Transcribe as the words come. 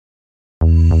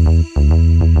Welcome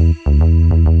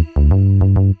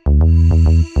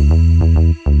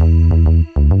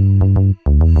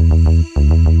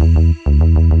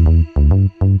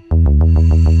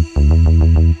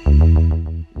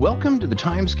to the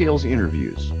Timescales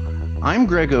Interviews. I'm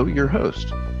Grego, your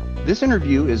host. This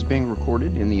interview is being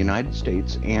recorded in the United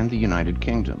States and the United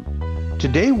Kingdom.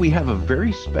 Today we have a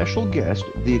very special guest,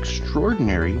 the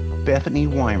extraordinary Bethany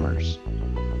Weimers.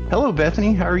 Hello,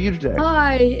 Bethany. How are you today?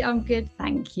 Hi, I'm good,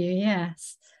 thank you.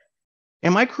 Yes.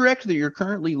 Am I correct that you're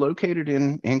currently located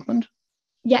in England?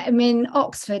 Yeah, I'm in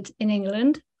Oxford in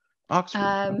England.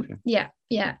 Oxford. Okay. Yeah.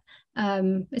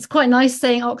 It's quite nice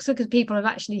saying Oxford because people have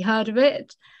actually heard of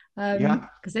it.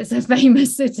 Because it's a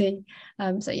famous city.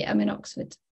 So yeah, I'm in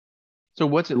Oxford. So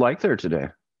what's it like there today?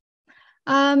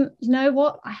 You know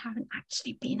what? I haven't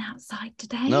actually been outside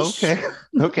today. Okay.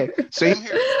 Same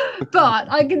here. But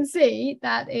I can see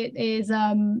that it is.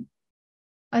 I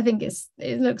think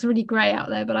it looks really grey out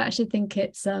there, but I actually think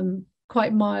it's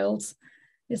quite mild.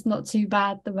 It's not too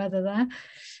bad, the weather there.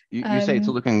 You say it's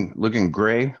looking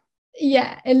grey?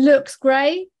 Yeah, it looks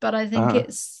grey, but I think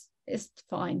it's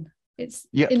fine.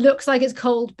 It looks like it's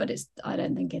cold, but I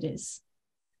don't think it is.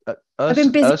 I've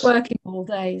been busy working all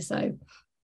day, so I've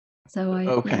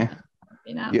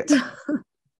been out. Yeah.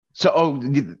 So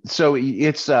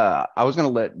it's I was going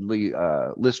to let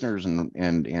the listeners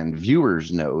and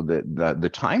viewers know that the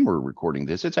time we're recording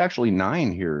this, it's actually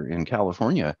 9 here in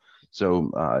California. So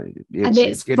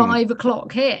it's 5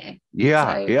 o'clock here.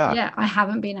 Yeah. I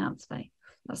haven't been out today.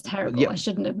 That's terrible. Yeah. I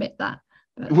shouldn't admit that.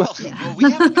 But, well, we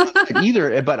haven't been outside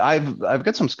either. But I've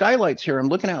got some skylights here. I'm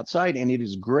looking outside, and it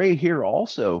is gray here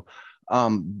also.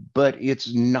 But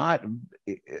it's not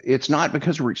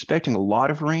because we're expecting a lot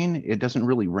of rain. It doesn't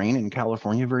really rain in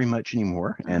California very much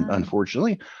anymore, and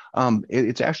unfortunately,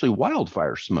 it's actually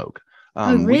wildfire smoke.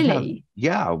 Oh, really?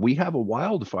 We have a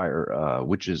wildfire,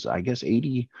 which is, I guess,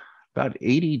 about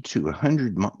 80 to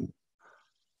 100 miles.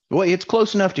 Well, it's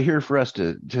close enough to here for us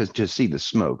to see the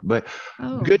smoke. But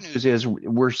good news is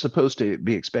we're supposed to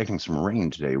be expecting some rain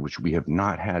today, which we have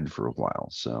not had for a while.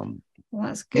 So well,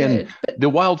 that's good. And the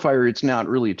wildfire, it's not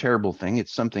really a terrible thing.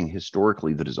 It's something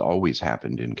historically that has always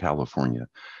happened in California.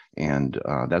 And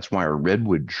that's why our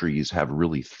redwood trees have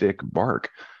really thick bark,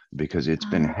 because it's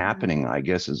been happening, I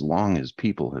guess, as long as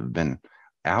people have been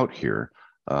out here.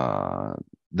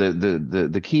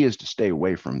 The key is to stay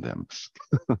away from them.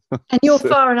 And you're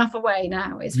far enough away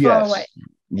now. It's far away.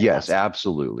 Yes,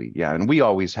 absolutely. Yeah. And we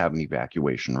always have an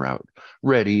evacuation route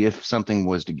ready if something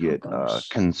was to get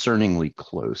concerningly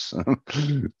close.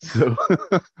 So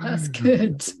that's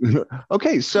good.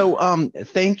 Okay. So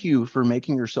thank you for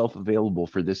making yourself available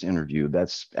for this interview.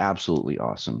 That's absolutely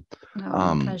awesome.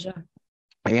 My pleasure.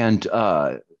 And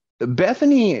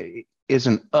Bethany is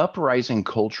an uprising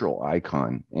cultural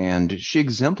icon, and she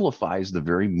exemplifies the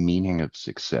very meaning of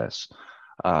success.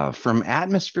 From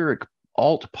atmospheric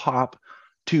alt pop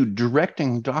to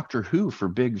directing Doctor Who for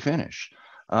Big Finish.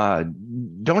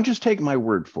 Don't just take my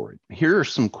word for it. Here are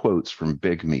some quotes from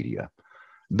big media.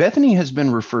 Bethany has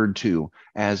been referred to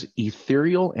as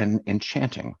ethereal and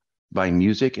enchanting by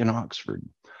music in Oxford.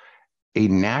 A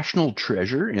national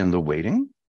treasure in the waiting.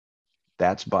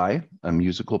 That's by A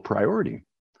Musical Priority.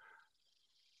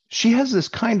 She has this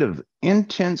kind of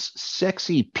intense,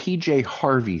 sexy PJ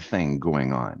Harvey thing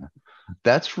going on.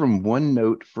 That's from One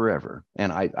Note Forever.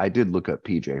 And I did look up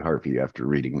PJ Harvey after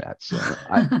reading that. So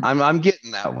I'm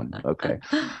getting that one. Okay.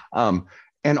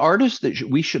 An artist that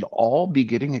we should all be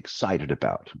getting excited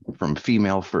about, from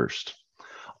Female First.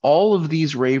 All of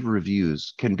these rave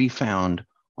reviews can be found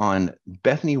on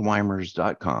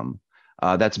BethanyWeimers.com.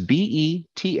 That's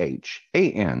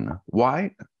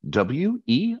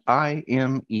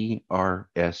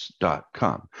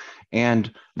BethanyWeimers.com.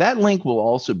 And that link will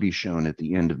also be shown at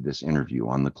the end of this interview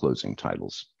on the closing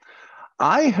titles.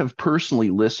 I have personally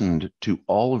listened to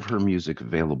all of her music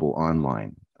available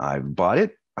online. I've bought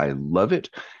it. I love it.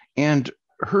 And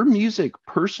her music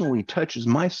personally touches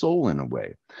my soul in a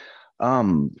way.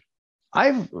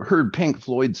 I've heard Pink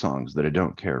Floyd songs that I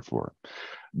don't care for.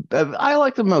 I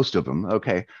like the most of them,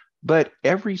 okay, but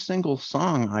every single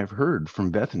song I've heard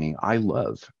from Bethany, I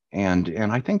love, and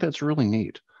I think that's really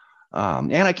neat.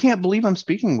 And I can't believe I'm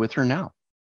speaking with her now.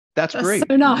 That's great.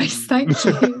 So nice, thank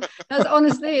you. That's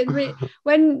honestly,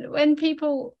 when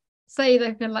people say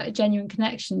they feel like a genuine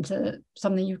connection to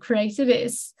something you've created,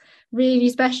 it's really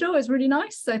special. It's really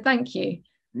nice. So thank you.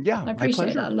 Yeah, I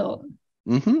appreciate that a lot.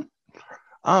 Mm-hmm.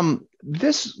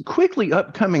 This quickly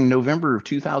upcoming November of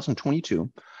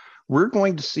 2022, we're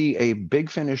going to see a Big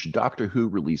Finish Doctor Who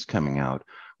release coming out,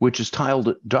 which is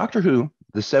titled Doctor Who,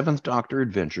 The Seventh Doctor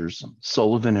Adventures,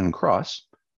 Sullivan and Cross,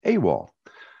 AWOL.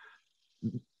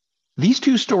 These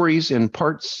two stories in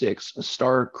part 6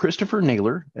 star Christopher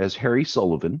Naylor as Harry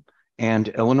Sullivan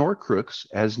and Eleanor Crooks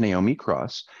as Naomi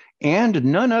Cross, and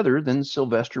none other than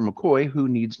Sylvester McCoy, who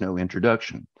needs no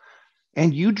introduction.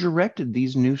 And you directed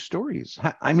these new stories.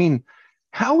 I mean,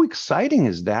 how exciting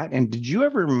is that? And did you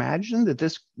ever imagine that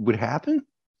this would happen?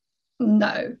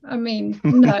 No, I mean,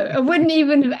 no, I wouldn't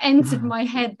even have entered my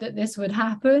head that this would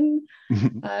happen.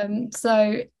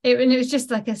 So it was just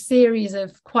like a series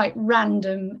of quite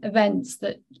random events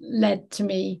that led to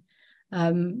me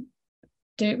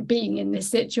being in this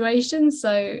situation.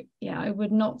 So yeah, I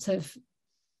would not have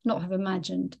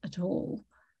imagined at all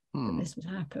that this would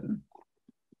happen.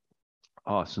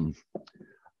 Awesome.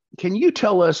 Can you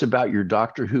tell us about your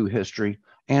Doctor Who history,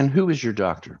 and who is your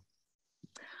doctor?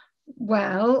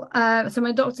 Well, so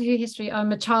my Doctor Who history,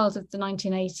 I'm a child of the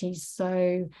 1980s.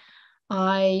 So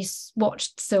I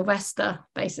watched Sylvester,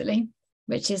 basically,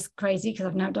 which is crazy because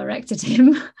I've now directed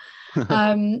him.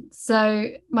 So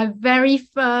my very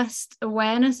first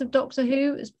awareness of Doctor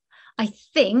Who is, I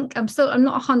think, I'm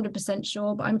not 100%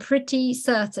 sure, but I'm pretty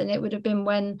certain it would have been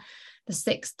when the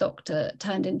 6th Doctor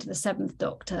turned into the 7th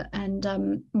Doctor.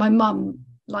 And my mum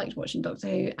liked watching Doctor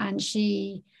Who, and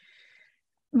she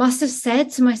must have said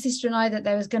to my sister and I that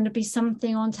there was going to be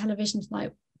something on television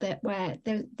tonight that where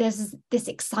there's this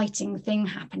exciting thing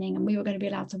happening and we were going to be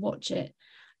allowed to watch it.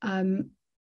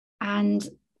 And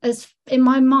as in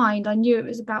my mind, I knew it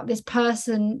was about this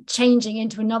person changing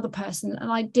into another person, and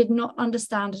I did not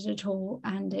understand it at all.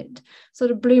 And it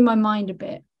sort of blew my mind a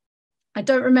bit. I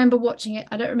don't remember watching it.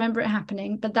 I don't remember it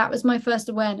happening, but that was my first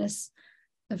awareness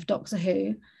of Doctor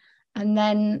Who. And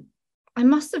then I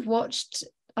must have watched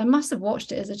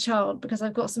it as a child, because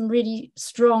I've got some really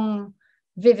strong,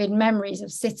 vivid memories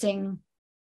of sitting,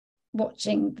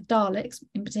 watching the Daleks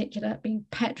in particular, being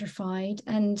petrified.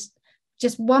 And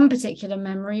just one particular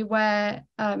memory where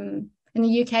in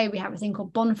the UK we have a thing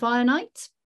called Bonfire Night.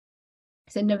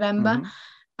 It's in November,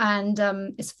 and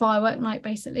it's firework night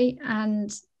basically,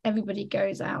 and everybody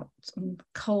goes out on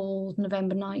cold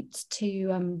November nights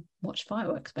to watch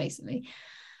fireworks basically.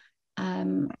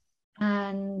 And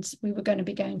we were going to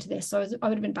be going to this, so I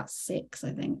would have been about 6,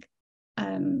 I think.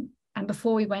 And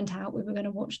before we went out, we were going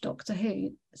to watch Doctor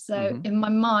Who. So in my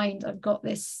mind, I've got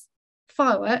this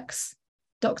fireworks,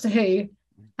 Doctor Who,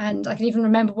 and I can even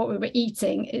remember what we were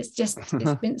eating. It's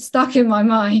been stuck in my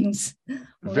mind.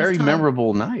 Very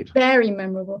memorable night. Very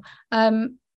memorable.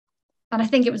 And I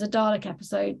think it was a Dalek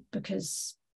episode,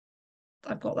 because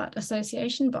I've got that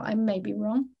association, but I may be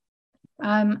wrong.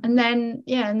 And then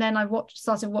I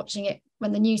started watching it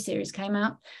when the new series came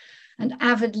out, and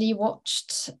avidly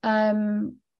watched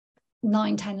 9,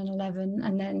 10 and 11,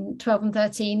 and then 12 and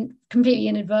 13 completely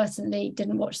inadvertently.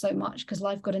 Didn't watch so much because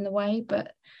life got in the way.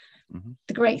 But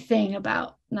the great thing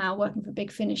about now working for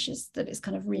Big Finish is that it's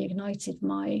kind of reignited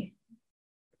my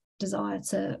desire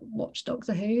to watch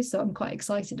Doctor Who. So I'm quite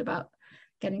excited about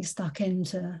getting stuck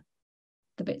into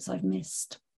the bits I've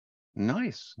missed.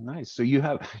 Nice. So you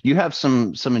have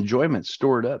some enjoyment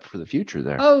stored up for the future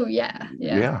there. Oh yeah.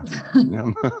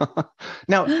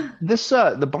 Now this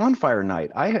the Bonfire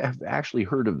Night, I have actually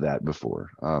heard of that before.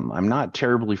 I'm not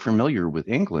terribly familiar with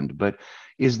England, but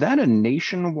is that a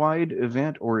nationwide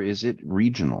event or is it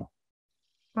regional?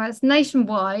 Well, it's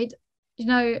nationwide.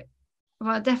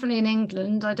 Well, definitely in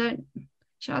England.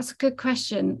 That's a good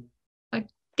question.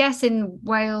 Guess in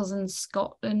Wales and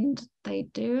Scotland they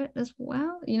do it as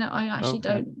well. I actually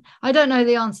don't know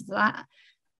the answer to that.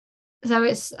 So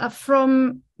it's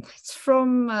so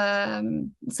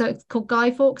it's called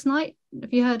Guy Fawkes Night.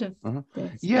 Have you heard of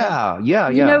this? Yeah. Do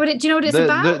you know what it's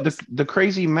about? The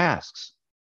crazy masks.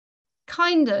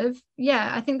 Kind of,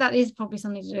 yeah. I think that is probably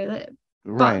something to do with it.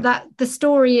 Right. But that the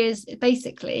story is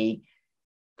basically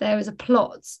there was a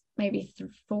plot maybe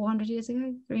 400 years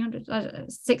ago, 300,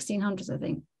 1600s, I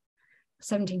think,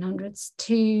 1700s,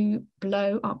 to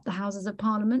blow up the Houses of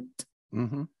Parliament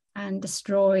and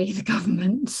destroy the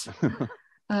government.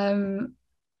 And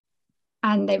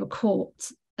they were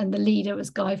caught, and the leader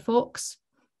was Guy Fawkes.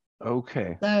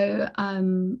 Okay. So,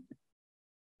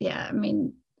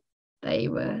 they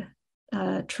were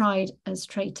tried as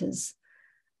traitors,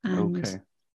 and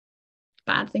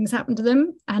bad things happened to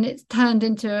them, and it's turned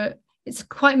into it's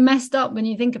quite messed up when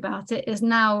you think about it. It's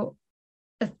now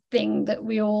a thing that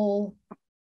we all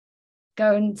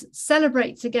go and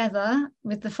celebrate together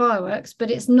with the fireworks, but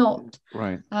it's not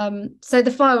right. So the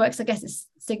fireworks, I guess, it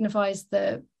signifies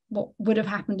what would have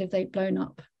happened if they'd blown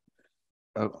up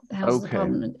the Houses of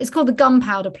Parliament. It's called the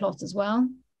Gunpowder Plot as well.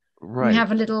 Right. We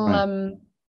have a little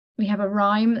we have a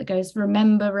rhyme that goes,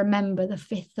 remember, remember the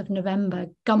 5th of November,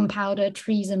 gunpowder,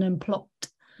 treason and plot.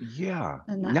 Yeah.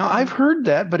 Now I've heard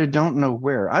that, but I don't know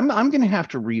where. I'm going to have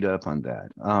to read up on that.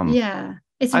 Yeah.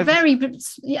 It's I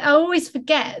always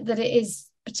forget that it is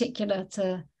particular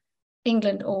to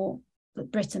England or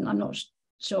Britain. I'm not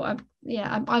sure. I'm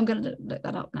going to look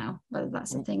that up now, whether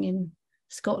that's a thing in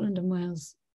Scotland and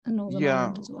Wales and Northern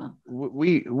Ireland as well.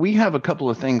 We have a couple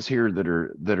of things here that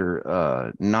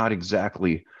are not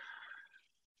exactly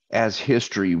as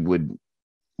history would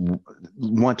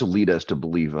want to lead us to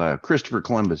believe. Christopher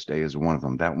Columbus Day is one of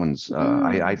them. That one's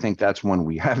I think that's one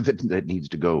we have that needs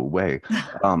to go away.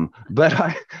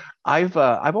 But I've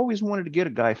always wanted to get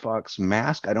a Guy Fawkes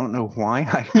mask. I don't know why.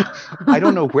 I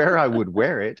don't know where I would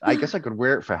wear it. I guess I could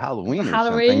wear it for Halloween or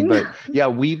something. But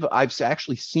yeah, I've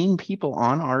actually seen people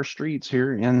on our streets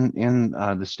here in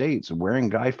the States wearing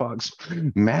Guy Fawkes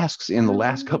masks in the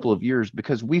last couple of years,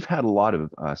 because we've had a lot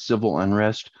of civil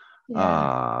unrest.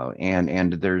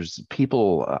 And there's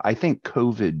people, I think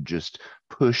COVID just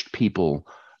pushed people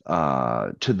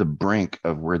to the brink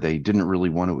of where they didn't really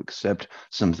want to accept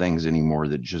some things anymore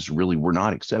that just really were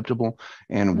not acceptable.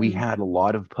 And we had a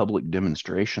lot of public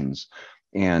demonstrations.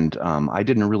 And I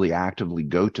didn't really actively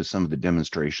go to some of the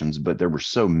demonstrations, but there were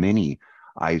so many,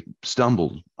 I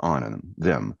stumbled on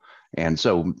them. And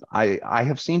so I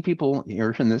have seen people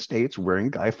here in the States wearing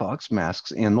Guy Fawkes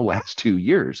masks in the last 2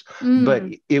 years, but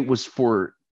it was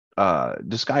for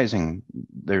disguising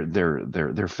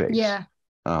their face. Yeah.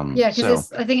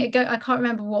 Because I think I can't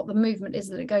remember what the movement is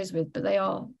that it goes with, but they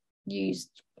are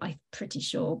used, I'm pretty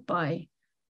sure, by a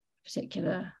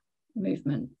particular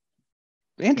movement.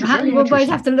 We'll both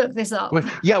have to look this up.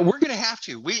 Yeah, we're gonna have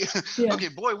to. Okay,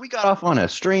 boy, we got off on a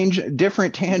strange,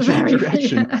 different tangent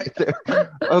direction right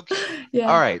there. Okay,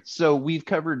 all right. So we've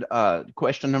covered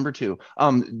question number 2.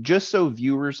 Just so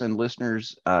viewers and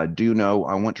listeners do know,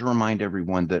 I want to remind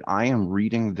everyone that I am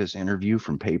reading this interview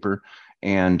from paper,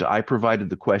 and I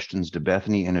provided the questions to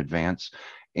Bethany in advance.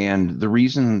 And the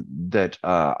reason that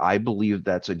I believe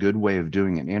that's a good way of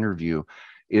doing an interview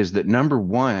is that, number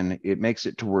one, it makes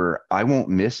it to where I won't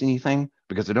miss anything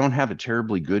because I don't have a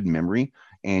terribly good memory.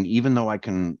 And even though I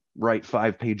can write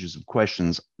 5 pages of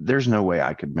questions, there's no way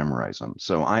I could memorize them.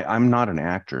 So I'm not an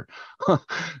actor.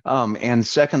 And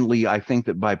secondly, I think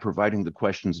that by providing the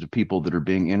questions to people that are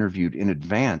being interviewed in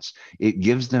advance, it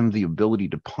gives them the ability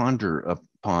to ponder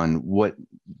upon what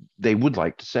they would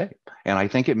like to say. And I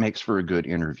think it makes for a good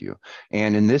interview.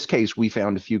 And in this case, we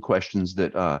found a few questions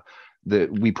that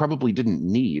we probably didn't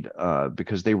need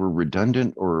because they were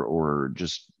redundant or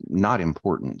just not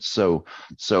important. So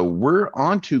we're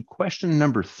on to question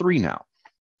number 3 now.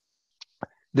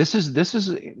 This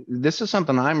is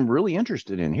something I'm really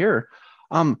interested in here.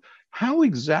 How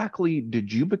exactly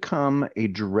did you become a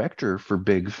director for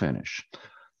Big Finish?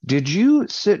 Did you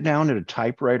sit down at a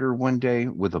typewriter one day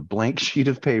with a blank sheet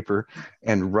of paper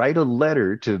and write a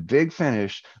letter to Big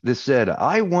Finish that said,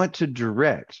 I want to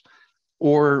direct?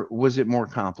 Or was it more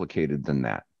complicated than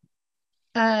that?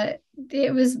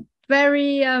 It was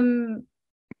very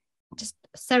just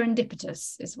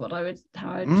serendipitous, is how I would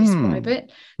describe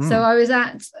it. So I was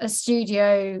at a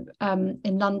studio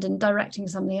in London directing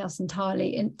something else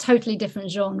entirely, in totally different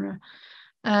genre.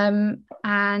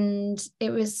 And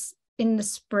it was in the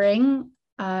spring,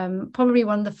 probably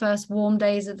one of the first warm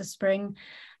days of the spring.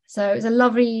 So it was a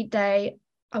lovely day.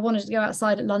 I wanted to go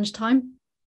outside at lunchtime.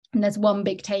 And there's one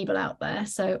big table out there.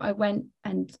 So I went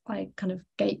and I kind of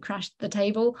gate crashed the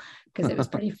table because it was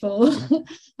pretty full.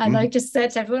 And I just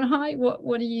said to everyone, hi,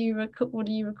 what are you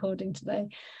recording today?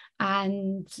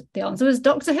 And the answer was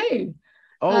Doctor Who.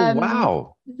 Oh,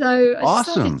 wow. So I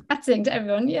awesome. started chatting to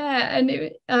everyone. Yeah. And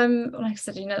it, like I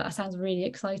said, that sounds really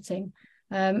exciting.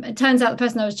 It turns out the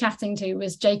person I was chatting to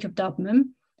was Jacob Dubman,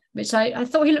 which I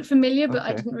thought he looked familiar, but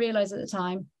I didn't realize at the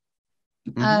time.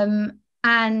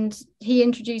 And he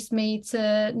introduced me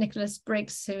to Nicholas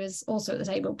Briggs, who is also at the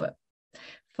table, but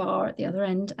far at the other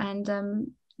end. And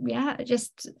I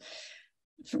just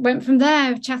went from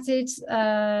there, chatted,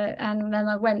 and then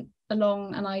I went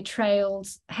along and I trailed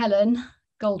Helen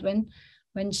Goldwyn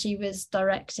when she was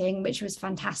directing, which was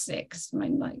fantastic. I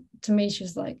mean, like, to me, she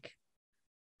was like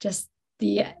just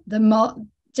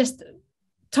just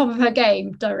top of her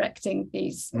game directing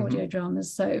these audio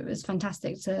dramas. So it was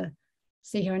fantastic to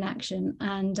see her in action.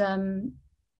 And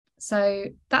so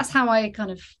that's how I kind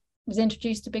of was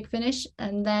introduced to Big Finish.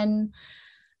 And then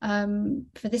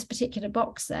for this particular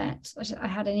box set, I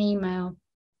had an email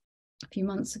a few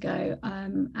months ago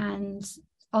and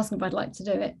asking if I'd like to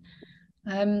do it.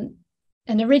 And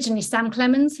originally Sam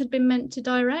Clemens had been meant to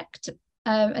direct,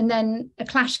 And then a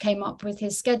clash came up with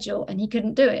his schedule and he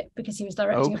couldn't do it because he was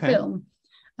directing a film.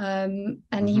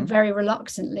 And he very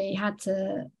reluctantly had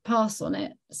to pass on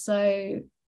it. So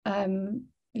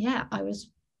yeah, I was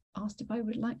asked if I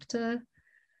would like to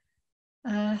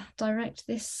direct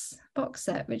this box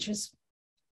set, which was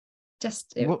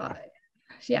just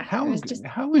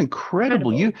how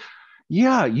incredible.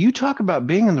 You talk about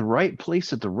being in the right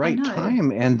place at the right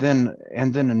time, and then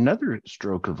another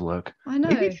stroke of luck. I know.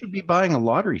 Maybe you should be buying a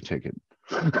lottery ticket.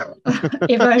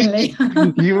 If only.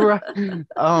 You're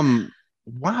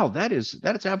wow,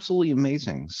 that's absolutely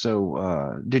amazing.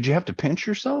 So did you have to pinch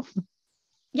yourself?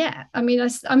 Yeah, I mean,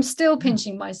 I'm still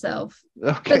pinching myself.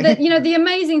 Okay. But the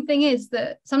amazing thing is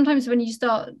that sometimes when you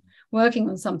start working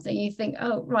on something, you think,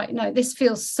 oh, right, no, this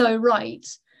feels so right.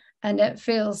 And it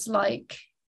feels like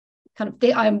kind of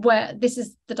I'm where this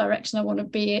is the direction I want to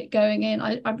be going in.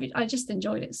 I just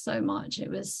enjoyed it so much. It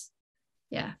was,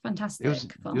 fantastic.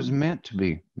 It was meant to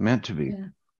be. Yeah.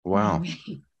 Wow.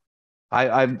 Yeah.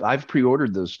 I've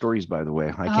pre-ordered those stories, by the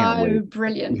way. I can't wait.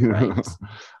 Brilliant. Great.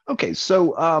 Okay,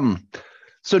 so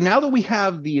now that we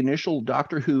have the initial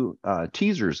Doctor Who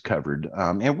teasers covered,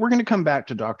 and we're going to come back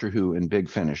to Doctor Who and Big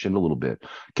Finish in a little bit,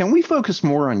 can we focus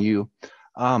more on you?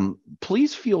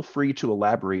 Please feel free to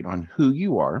elaborate on who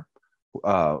you are,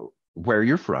 where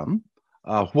you're from,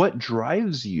 what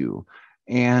drives you,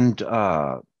 and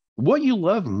what you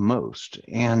love most.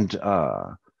 And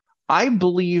I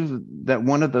believe that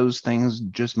one of those things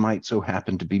just might so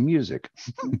happen to be music.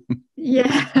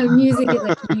 Yeah, music is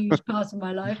a huge part of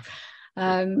my life.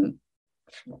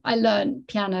 I learned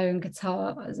piano and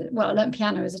guitar I learned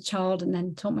piano as a child and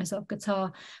then taught myself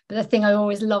guitar. But the thing I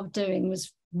always loved doing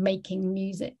was making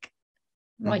music,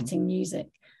 writing music,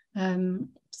 and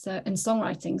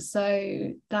songwriting.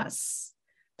 So that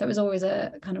was always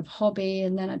a kind of hobby,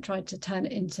 and then I tried to turn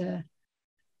it into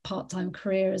part-time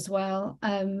career as well.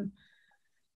 And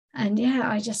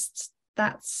yeah,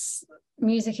 that's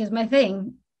music is my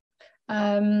thing.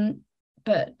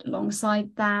 But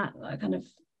alongside that, I kind of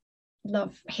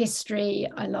love history.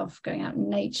 I love going out in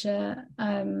nature.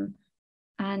 And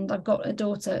I've got a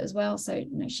daughter as well. So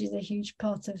she's a huge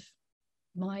part of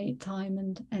my time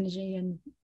and energy and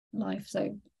life.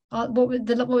 So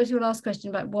what was your last question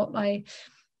about what I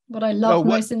love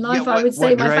most in life? I would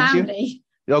say my family.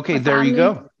 You? Okay, my family, you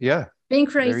go. Yeah. Being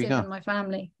creative in my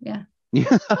family. Yeah.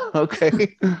 Yeah.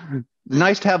 Okay.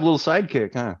 Nice to have a little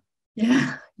sidekick, huh?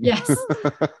 Yeah. Yes.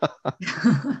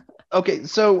 Okay,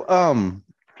 so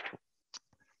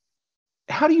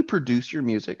how do you produce your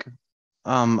music?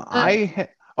 I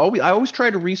always try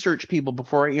to research people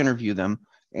before I interview them,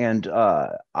 and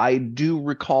I do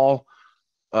recall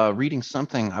reading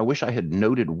something. I wish I had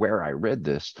noted where I read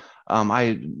this.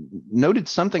 I noted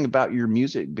something about your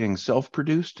music being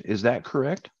self-produced. Is that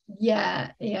correct?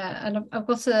 Yeah, and I've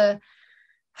got a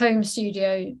home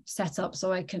studio set up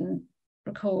so I can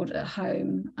record at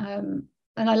home, and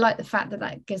I like the fact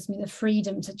that gives me the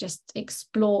freedom to just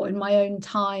explore in my own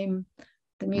time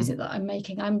the music that I'm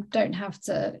making. I don't have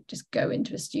to just go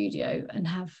into a studio and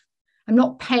I'm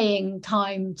not paying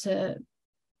time to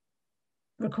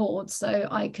record, so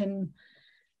I can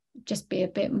just be a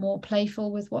bit more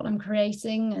playful with what I'm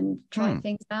creating and try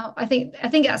things out. I think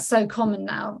that's so common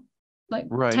now. Like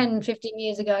 10-15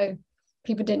 years ago,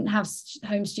 people didn't have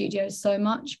home studios so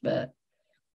much, but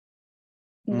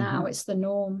now it's the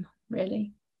norm,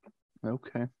 really.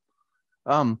 Okay.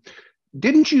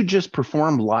 Didn't you just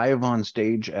perform live on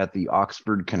stage at the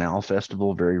Oxford Canal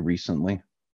Festival very recently?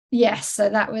 Yes, so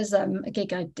that was a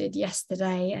gig I did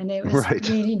yesterday, and it was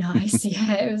really nice.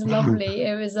 Yeah, it was lovely.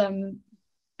 It was a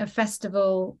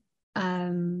festival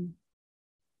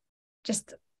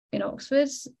just in Oxford,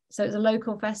 so it was a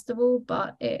local festival,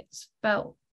 but it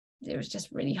was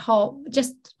just really hot,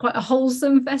 just quite a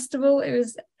wholesome festival. It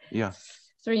was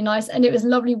really nice, and it was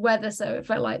lovely weather, so it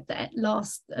felt like the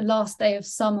last day of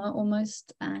summer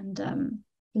almost, and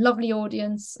lovely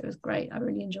audience. It was great. I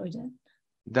really enjoyed it.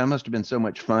 That must have been so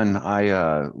much fun.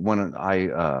 When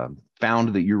I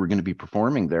found that you were going to be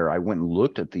performing there, I went and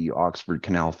looked at the Oxford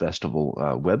Canal Festival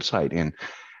website, and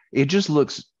it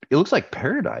looks like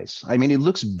paradise. I mean, it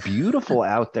looks beautiful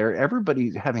out there.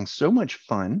 Everybody's having so much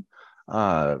fun.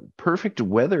 Perfect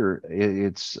weather.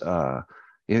 It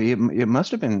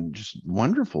must have been just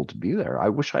wonderful to be there. I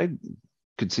wish I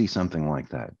could see something like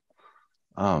that.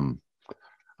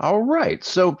 All right.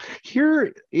 So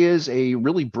here is a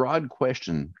really broad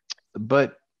question,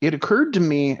 but it occurred to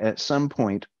me at some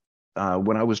point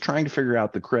when I was trying to figure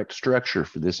out the correct structure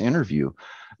for this interview,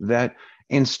 that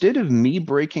instead of me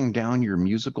breaking down your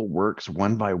musical works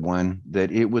one by one,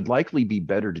 that it would likely be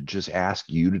better to just ask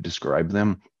you to describe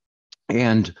them.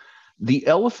 And the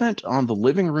elephant on the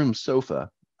living room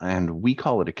sofa, and we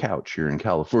call it a couch here in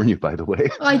California, by the way.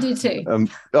 I do too.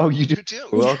 Oh, you do too?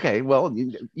 Okay. Well,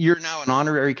 you're now an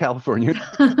honorary Californian.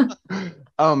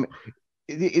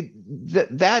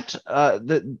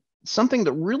 Something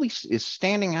that really is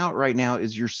standing out right now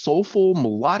is your soulful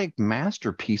melodic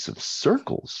masterpiece of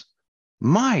Circles.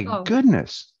 My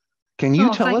goodness. Can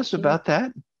you tell us about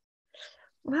that?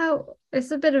 Well,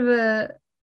 it's a bit of a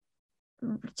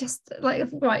just like,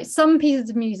 right, some pieces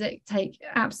of music take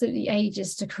absolutely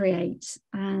ages to create,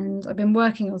 and I've been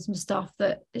working on some stuff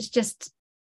that it's just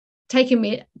took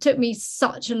me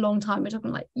such a long time. We're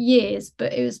talking like years,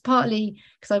 but it was partly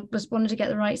because I just wanted to get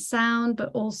the right sound,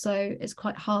 but also it's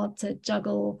quite hard to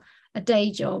juggle a day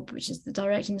job, which is the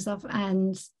directing stuff,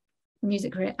 and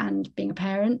music career and being a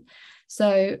parent.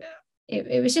 So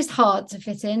it was just hard to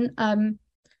fit in.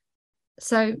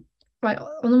 So right,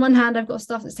 on the one hand, I've got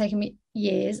stuff that's taken me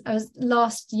years. End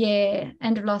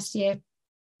of last year,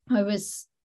 I was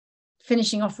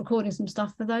finishing off recording some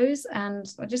stuff for those, and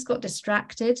I just got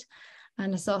distracted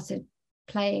and I started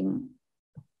playing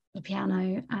the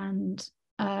piano, and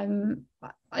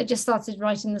I just started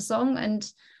writing the song, and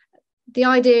the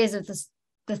ideas of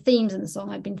the themes in the song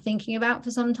I'd been thinking about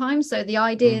for some time, so the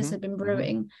ideas had been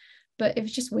brewing, but it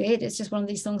was just weird. It's just one of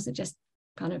these songs that just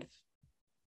kind of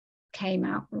came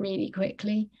out really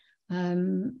quickly.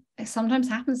 It sometimes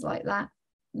happens like that.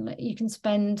 You can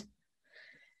spend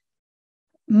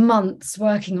months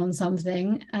working on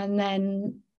something, and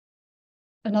then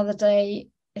another day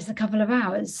it's a couple of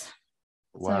hours.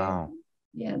 Wow. So,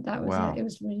 yeah, that was it. It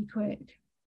was really quick.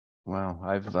 Wow.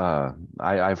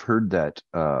 I've heard that.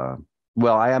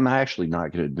 Well, I am actually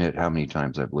not going to admit how many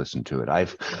times I've listened to it.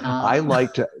 I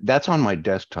like to. That's on my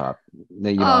desktop.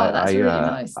 That's really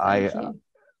nice. Thank you.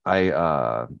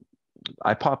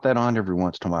 I pop that on every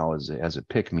once in a while as a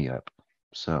pick me up.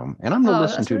 So, and I'm going to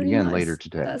listen to it again later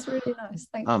today. That's really nice.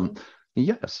 Thank you.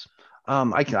 Yes.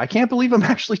 I can't believe I'm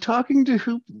actually talking to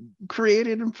who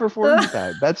created and performed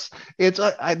that.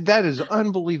 That is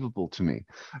unbelievable to me.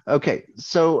 Okay,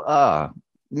 so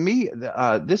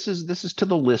this is to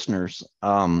the listeners.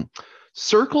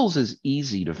 Circles is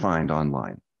easy to find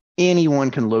online.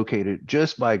 Anyone can locate it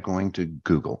just by going to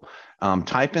Google.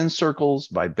 Type in Circles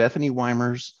by Bethany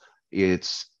Weimers.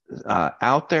 It's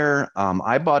out there.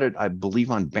 I bought it, I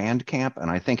believe, on Bandcamp, and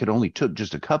I think it only took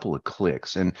just a couple of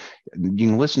clicks, and you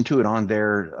can listen to it on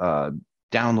there,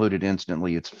 download it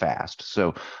instantly. It's fast.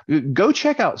 So go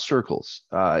check out Circles.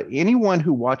 Anyone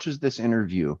who watches this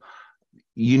interview,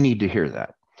 you need to hear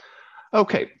that.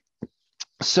 Okay.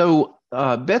 So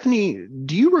Bethany,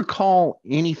 do you recall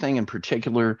anything in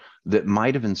particular that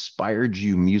might have inspired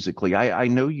you musically? I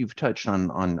know you've touched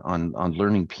on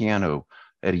learning piano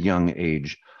at a young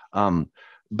age.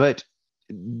 But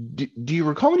do you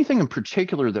recall anything in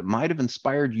particular that might have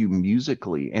inspired you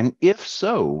musically? And if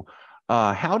so,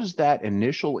 how does that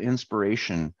initial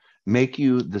inspiration make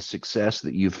you the success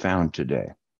that you've found today?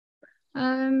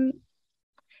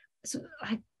 So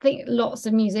I think lots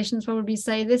of musicians probably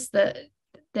say this, that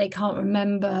they can't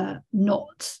remember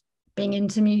not being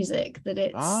into music, that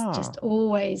it's just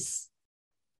always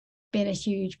been a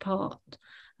huge part.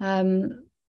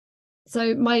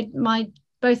 So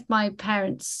both my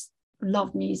parents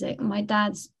loved music. My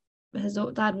dad was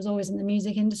always in the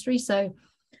music industry, so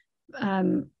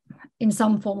in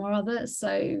some form or other.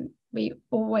 So we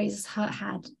always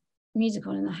had music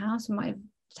on in the house. We might have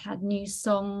had new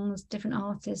songs, different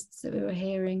artists that we were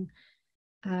hearing,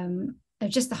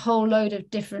 just a whole load of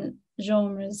different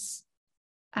genres.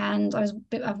 And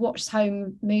I've watched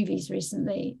home movies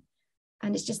recently,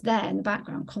 and it's just there in the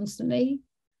background constantly.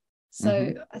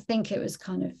 So I think it was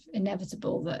kind of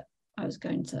inevitable that I was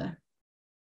going to.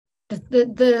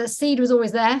 The seed was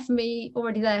always there for me,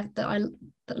 already there, that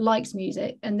likes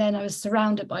music, and then I was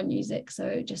surrounded by music, so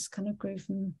it just kind of grew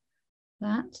from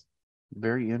that.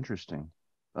 Very interesting.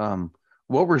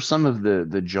 What were some of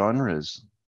the genres,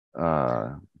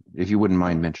 if you wouldn't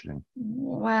mind mentioning?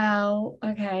 Well,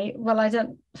 okay. Well, I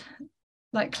don't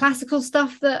like classical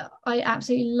stuff that I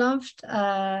absolutely loved.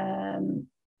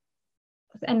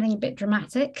 Anything a bit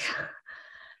dramatic.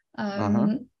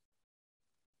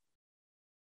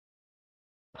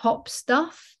 Pop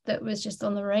stuff that was just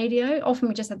on the radio. Often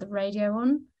we just had the radio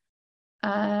on.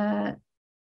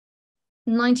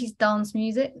 90s dance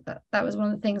music. That was one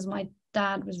of the things my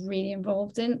dad was really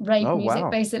involved in. Rave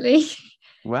music, basically.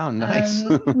 Wow, nice.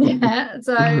 Yeah.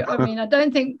 So I mean, I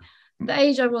don't think the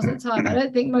age I was at the time, I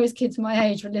don't think most kids my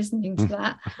age were listening to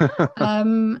that.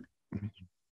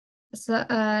 So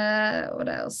what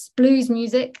else? Blues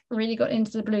music. Really got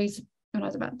into the blues when I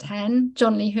was about 10.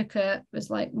 John Lee Hooker was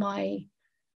like my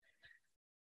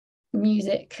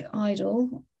music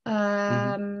idol.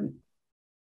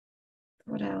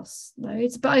 What else?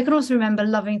 Loads. But I can also remember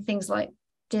loving things like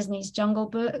Disney's Jungle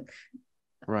Book,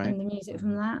 right, and the music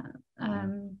from that.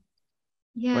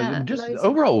 Well, just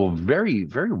overall very,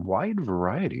 very wide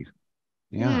variety.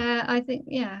 I think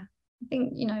I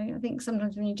think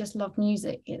sometimes when you just love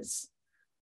music, it's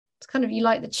kind of, you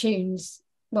like the tunes.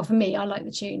 Well, for me, I like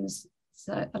the tunes,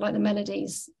 so I like the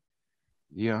melodies.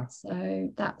 So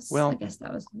that's, I guess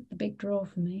that was the big draw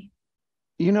for me.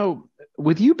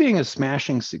 With you being a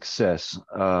smashing success,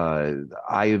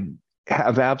 I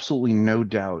have absolutely no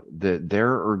doubt that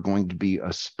there are going to be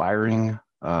aspiring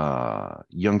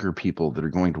younger people that are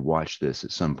going to watch this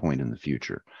at some point in the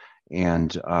future.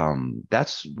 And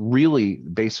that's really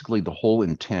basically the whole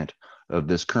intent of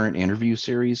this current interview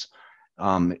series.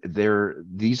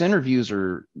 These interviews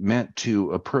are meant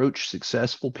to approach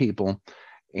successful people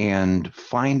and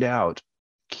find out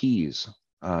keys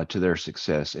to their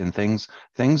success and things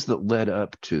that led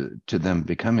up to them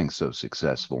becoming so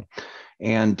successful.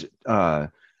 And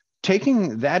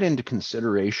taking that into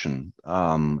consideration,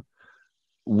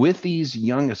 with these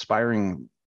young aspiring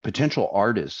potential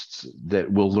artists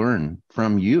that will learn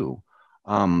from you,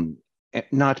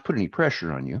 not to put any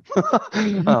pressure on you,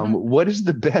 what is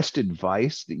the best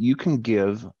advice that you can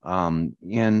give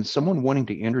in someone wanting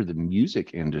to enter the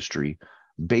music industry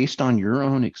based on your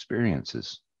own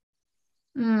experiences?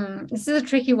 This is a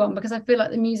tricky one, because I feel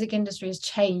like the music industry has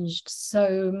changed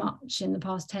so much in the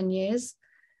past 10 years.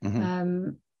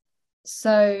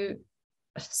 So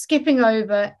skipping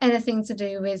over anything to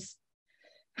do with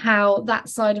how that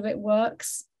side of it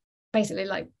works, basically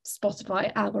like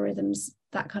Spotify algorithms,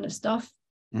 that kind of stuff.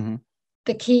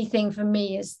 The key thing for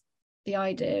me is the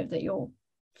idea that you're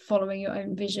following your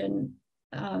own vision,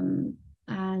 and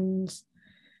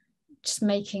just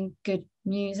making good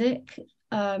music.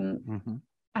 And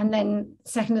then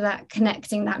second to that,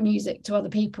 connecting that music to other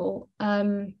people,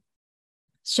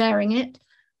 sharing it.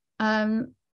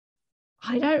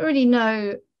 I don't really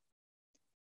know.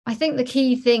 I think the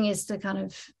key thing is to kind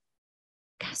of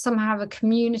somehow have a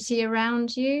community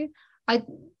around you.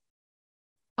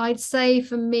 I'd say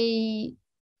for me,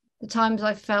 the times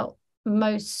I felt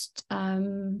most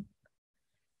like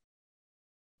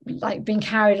being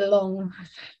carried along,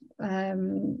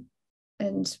 and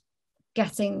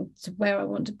getting to where I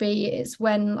want to be, it's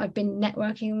when I've been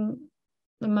networking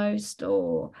the most,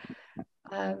 or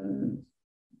I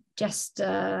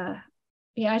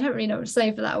don't really know what to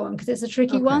say for that one, because it's a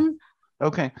tricky one.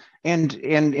 Okay.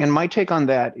 And my take on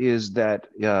that is that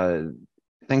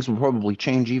things will probably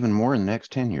change even more in the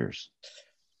next 10 years.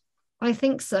 I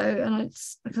think so. And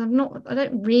it's because I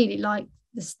don't really like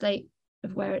the state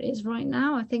of where it is right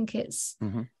now. I think it's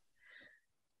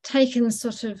taken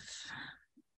sort of,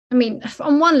 I mean,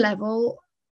 on one level,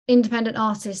 independent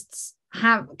artists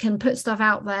can put stuff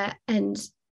out there, and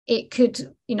it could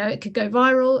go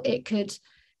viral. It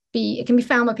can be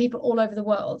found by people all over the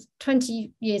world.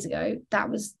 20 years ago, that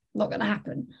was not going to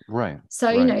happen. Right.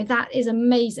 So, that is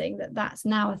amazing that that's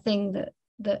now a thing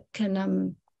that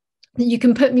can, that you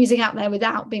can put music out there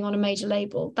without being on a major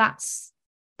label. That's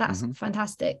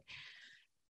fantastic.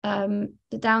 The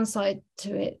downside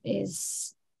to it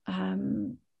is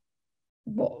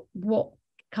what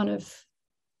kind of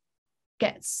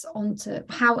gets onto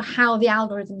how the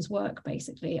algorithms work,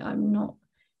 basically. You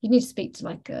need to speak to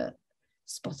like a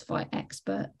Spotify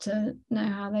expert to know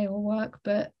how they all work,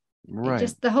 but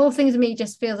the whole thing to me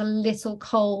just feels a little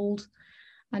cold,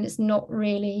 and it's not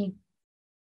really,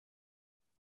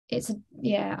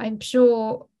 I'm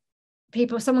sure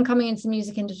someone coming into the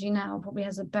music industry now probably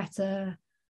has a better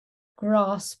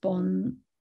grasp on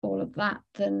all of that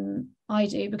than I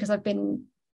do, because I've been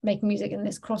making music in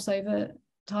this crossover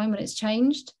time when it's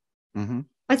changed.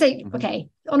 I'd say, okay,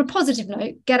 on a positive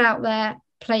note, get out there,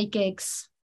 play gigs.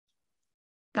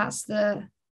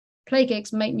 Play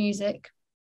gigs, make music,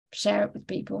 share it with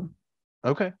people.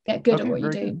 Okay. Get good at what you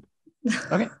do.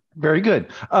 Okay, very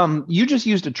good. You just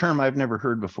used a term I've never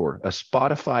heard before, a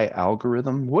Spotify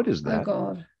algorithm. What is that? Oh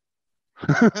God.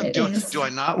 Do I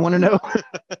not want to know?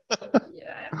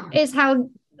 It's how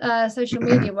social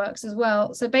media works as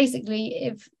well. So basically,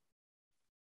 if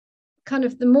kind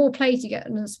of the more plays you get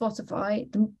on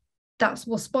Spotify, that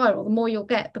will spiral. The more you'll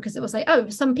get, because it will say, oh,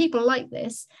 some people like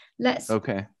this, let's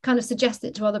kind of suggest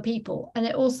it to other people. And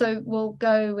it also will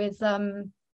go with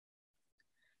kind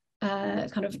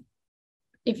of,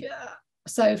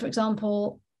 so for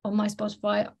example, on my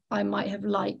Spotify, I might have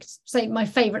liked, say, my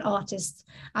favorite artist,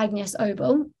 Agnes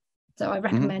Obel. So I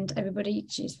recommend everybody,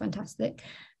 she's fantastic.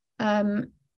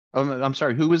 I'm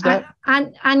sorry, who was that?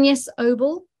 Agnes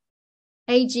Obel,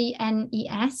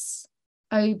 Agnesobel.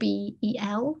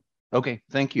 Okay,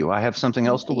 thank you. I have something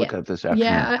else to look at this afternoon.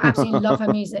 Yeah, I absolutely love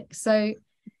her music. So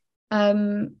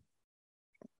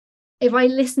if I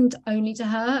listened only to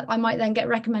her, I might then get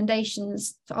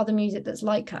recommendations for other music that's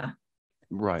like her.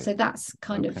 Right. So that's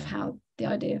kind of how the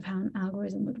idea of how an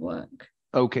algorithm would work.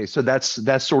 Okay, so that's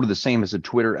sort of the same as a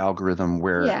Twitter algorithm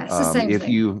where it's the same if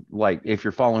thing. you if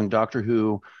you're following Doctor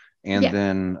Who, and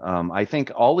then I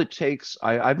think all it takes,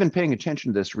 I've been paying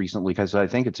attention to this recently because I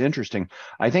think it's interesting.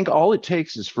 I think all it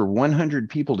takes is for 100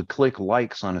 people to click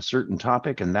likes on a certain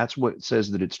topic, and that's what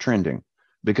says that it's trending.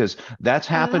 Because that's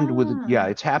happened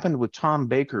it's happened with Tom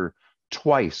Baker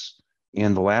twice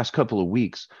in the last couple of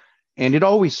weeks. And it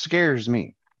always scares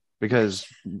me because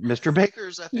Mr.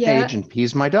 Baker's at the age and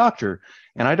he's my doctor.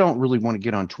 And I don't really want to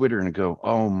get on Twitter and go,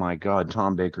 oh my God,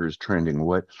 Tom Baker is trending.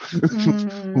 What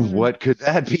could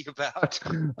that be about?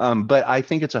 But I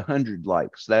think it's 100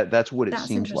 likes. That's what it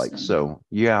seems like. So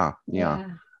yeah.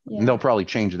 And they'll probably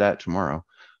change that tomorrow.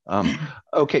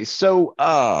 Okay, so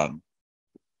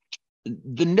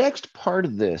the next part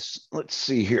of this, let's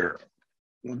see here.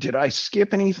 Did I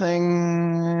skip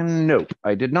anything? Nope,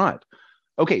 I did not.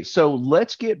 Okay, so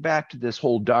let's get back to this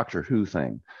whole Doctor Who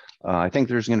thing. I think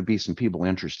there's going to be some people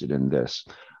interested in this.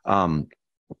 And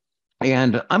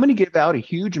I'm going to give out a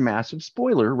huge, massive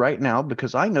spoiler right now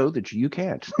because I know that you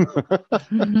can't.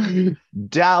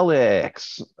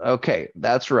 Daleks. Okay,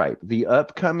 that's right. The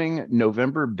upcoming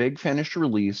November Big Finish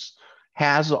release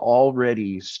has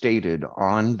already stated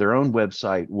on their own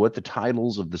website what the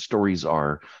titles of the stories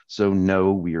are. So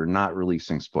no, we are not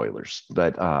releasing spoilers.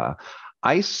 But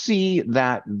I see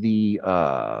that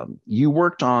you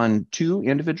worked on 2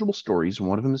 individual stories.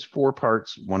 One of them is 4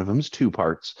 parts. One of them is 2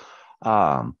 parts.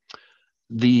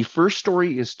 The first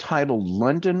story is titled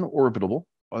London Orbital,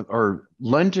 or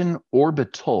London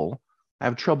Orbital. I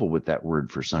have trouble with that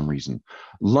word for some reason.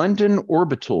 London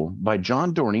Orbital by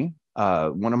John Dorney,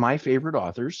 one of my favorite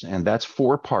authors, and that's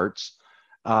 4 parts.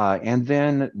 And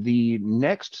then the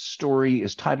next story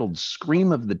is titled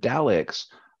Scream of the Daleks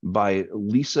by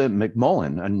Lisa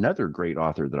McMullen, another great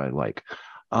author that I like.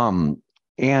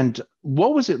 And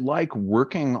what was it like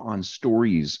working on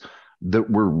stories that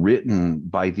were written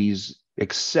by these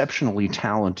exceptionally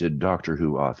talented Doctor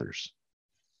Who authors?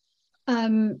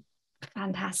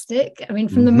 Fantastic. I mean,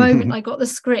 from the moment I got the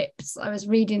scripts, I was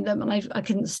reading them and I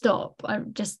couldn't stop. I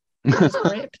was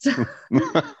gripped.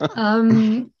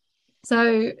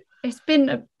 So it's been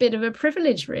a bit of a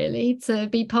privilege, really, to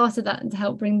be part of that and to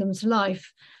help bring them to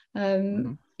life.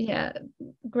 Yeah,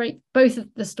 great. Both of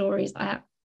the stories, I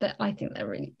think they're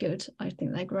really good. I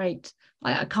think they're great.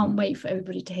 I can't wait for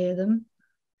everybody to hear them.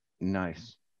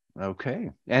 Nice.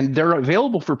 Okay. And they're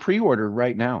available for pre-order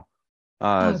right now.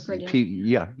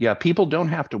 People don't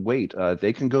have to wait.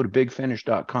 They can go to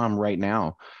bigfinish.com right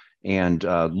now and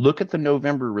look at the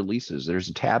November releases. There's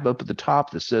a tab up at the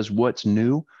top that says what's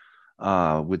new.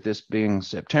 With this being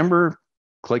September,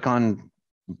 click on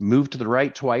move to the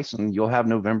right twice and you'll have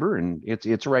November, and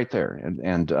it's right there.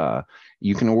 And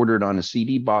you can order it on a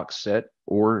CD box set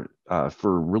or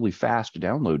for really fast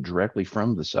download directly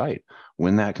from the site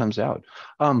when that comes out.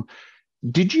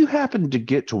 Did you happen to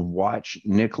get to watch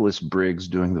Nicholas Briggs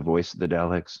doing the voice of the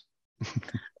Daleks?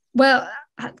 Well,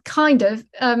 kind of.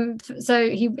 So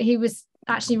he was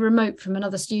actually remote from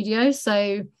another studio,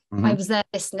 so I was there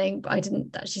listening, but I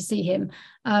didn't actually see him.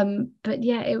 But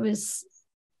yeah,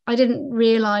 I didn't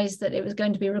realize that it was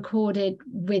going to be recorded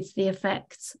with the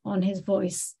effects on his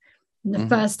voice. And the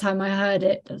first time I heard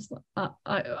it,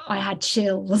 I had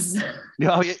chills.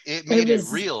 No, it made it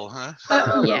real, huh?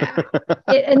 Yeah.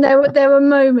 And there were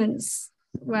moments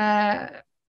where,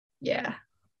 yeah.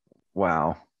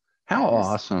 Wow. How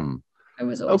awesome. It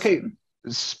was awesome. Okay.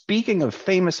 Speaking of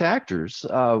famous actors,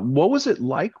 what was it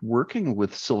like working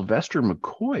with Sylvester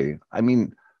McCoy? I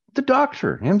mean, the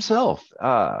Doctor himself,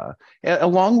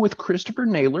 along with Christopher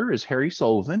Naylor as Harry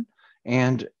Sullivan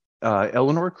and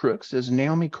Eleanor Crooks as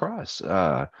Naomi Cross.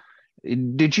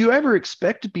 Did you ever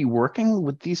expect to be working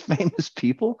with these famous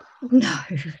people? No.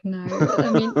 I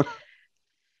mean,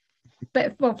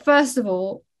 but well, first of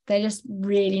all, they're just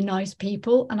really nice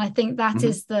people, and I think that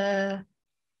is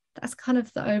that's kind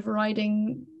of the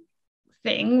overriding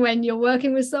thing when you're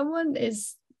working with someone,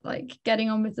 is like getting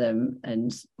on with them,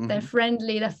 and they're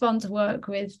friendly, they're fun to work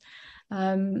with.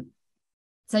 So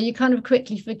you kind of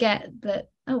quickly forget that,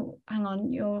 oh, hang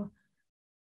on, you're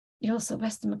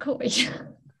Sylvester McCoy.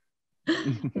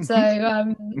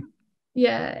 So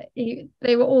Yeah,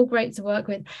 they were all great to work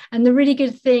with. And the really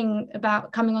good thing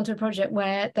about coming onto a project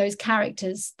where their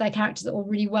characters are all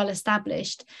really well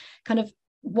established, kind of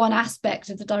one aspect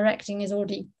of the directing is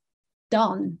already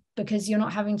done, because you're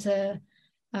not having to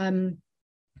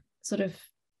sort of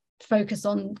focus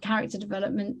on character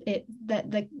development.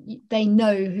 They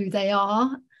know who they are.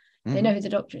 Mm-hmm. They know who the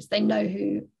Doctor is. They know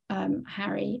who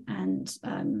Harry and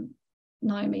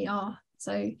Naomi are.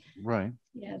 So right,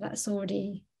 yeah, that's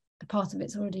already a part of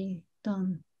it's already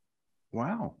done.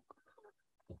 Wow.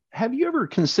 Have you ever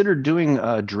considered doing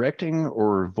directing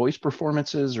or voice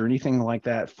performances or anything like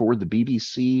that for the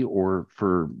BBC or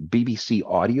for BBC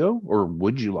Audio, or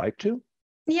would you like to?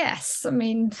 Yes, I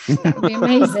mean, that would be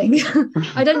amazing.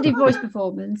 I don't do voice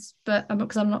performance, but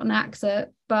because I'm not an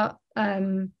actor, but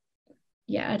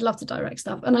yeah, I'd love to direct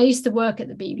stuff. And I used to work at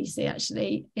the BBC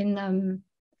actually in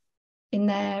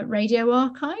their radio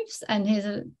archives, and here's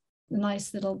a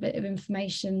nice little bit of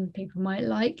information people might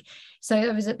like. So I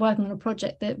was working on a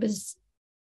project that was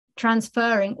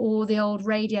transferring all the old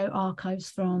radio archives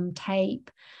from tape,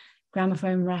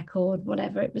 gramophone record,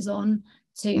 whatever it was on,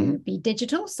 to be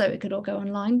digital, so it could all go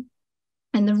online.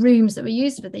 And the rooms that were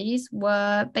used for these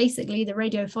were basically the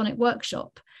radiophonic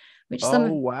workshop, which some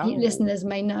of you listeners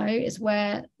may know is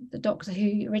where the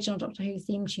original Doctor Who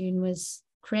theme tune was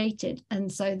created.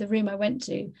 And so the room I went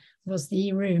to was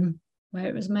the room where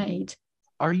it was made.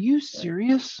 Are you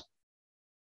serious?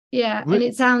 Yeah. What?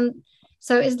 And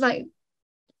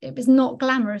it was not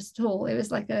glamorous at all. It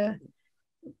was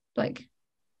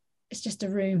it's just a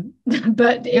room,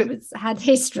 but it had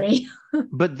history.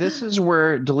 But this is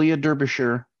where Delia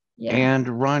Derbyshire and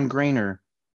Ron Grainer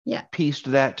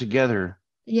pieced that together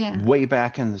way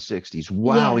back in the 60s.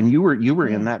 Wow. And you were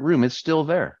in that room. It's still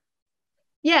there.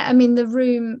 Yeah, I mean, the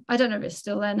room, I don't know if it's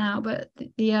still there now, but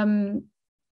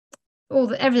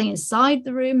everything inside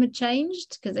the room had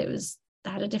changed because it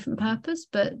had a different purpose,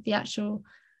 but the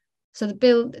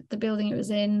building it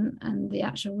was in and the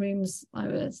actual rooms I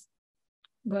was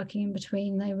working in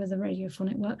between, they were the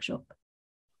radiophonic workshop.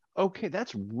 Okay,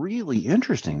 that's really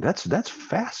interesting. That's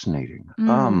fascinating.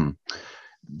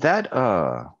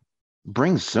 That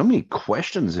brings so many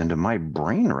questions into my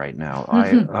brain right now.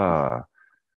 I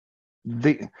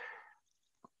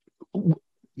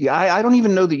don't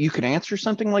even know that you could answer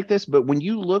something like this, but when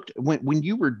you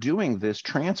were doing this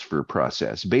transfer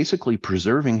process, basically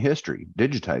preserving history,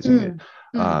 digitizing it,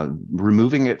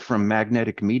 removing it from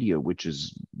magnetic media, which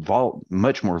is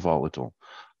much more volatile.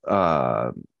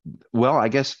 Well, I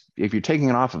guess if you're taking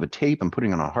it off of a tape and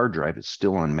putting it on a hard drive, it's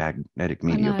still on magnetic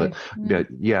media.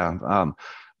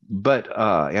 But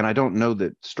and I don't know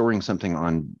that storing something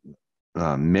on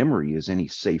memory is any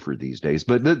safer these days,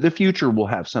 but the future will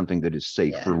have something that is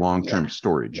safe for long-term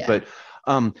storage. But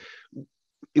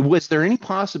was there any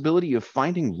possibility of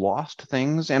finding lost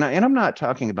things? And I'm not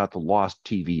talking about the lost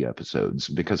TV episodes,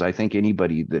 because I think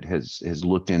anybody that has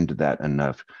looked into that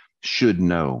enough should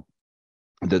know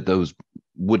that those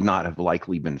would not have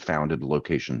likely been found at a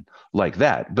location like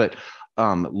that. But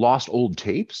lost old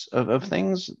tapes of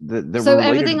things that were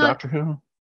related to Doctor Who?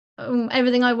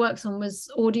 Everything I worked on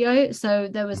was audio, so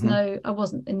there was I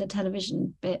wasn't in the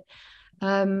television bit.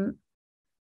 I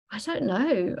don't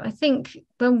know. I think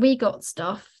when we got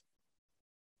stuff,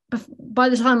 by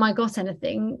the time I got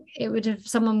anything,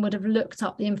 someone would have looked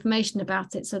up the information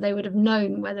about it, so they would have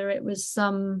known whether it was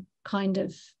some kind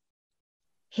of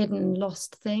hidden,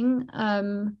 lost thing.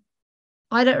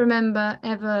 I don't remember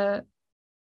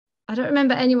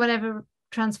anyone ever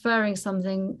transferring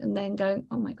something and then going,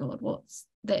 "Oh my God, what's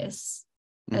this?"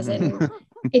 As in,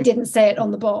 it didn't say it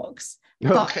on the box.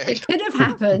 But it could have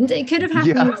happened. It could have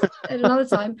happened at another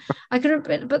time. I could have,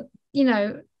 but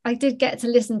I did get to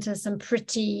listen to some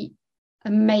pretty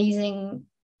amazing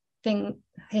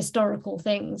historical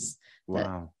things.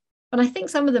 Wow. And I think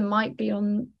some of them might be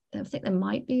I think there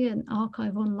might be an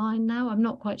archive online now. I'm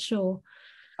not quite sure.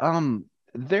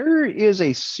 There is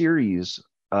a series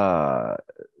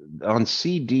on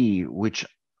CD, which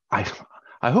I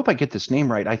hope I get this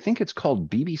name right. I think it's called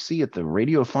BBC at the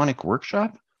Radiophonic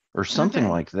Workshop or something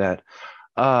like that.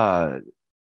 I'm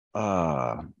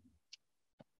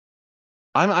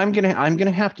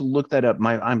gonna have to look that up.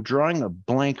 I'm drawing a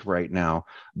blank right now,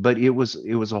 but it was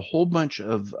a whole bunch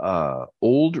of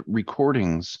old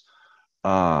recordings.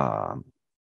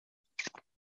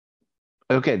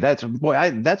 Okay, that's a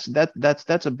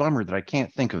bummer that I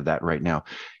can't think of that right now.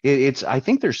 I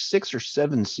think there's 6 or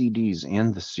 7 CDs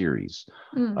in the series.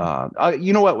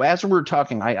 You know what? As we're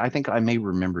talking, I think I may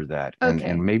remember that,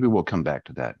 and maybe we'll come back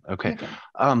to that. Okay.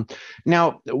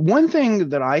 Now, one thing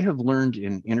that I have learned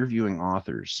in interviewing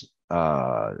authors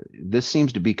this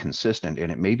seems to be consistent,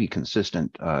 and it may be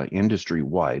consistent industry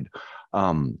wide.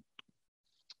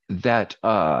 That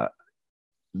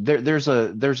there's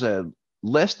a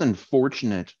less than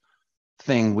fortunate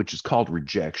thing which is called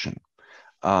rejection.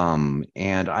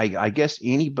 And I guess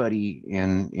anybody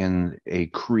in a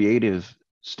creative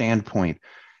standpoint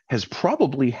has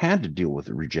probably had to deal with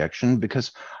the rejection,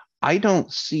 because I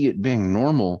don't see it being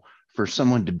normal for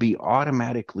someone to be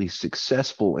automatically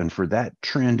successful and for that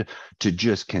trend to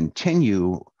just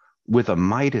continue with a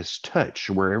Midas touch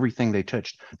where everything they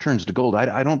touch turns to gold.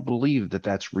 I don't believe that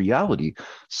that's reality.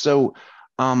 So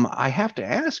I have to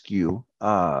ask you,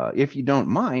 if you don't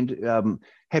mind,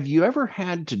 have you ever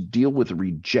had to deal with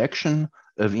rejection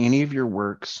of any of your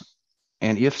works?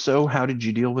 And if so, how did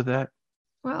you deal with that?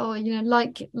 Well,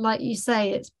 like you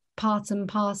say, it's part and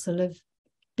parcel of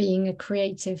being a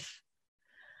creative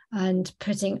and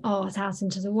putting art out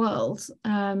into the world.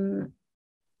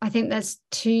 I think there's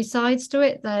two sides to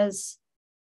it. There's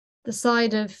the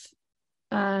side of,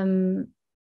 I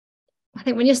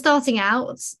think when you're starting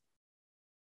out,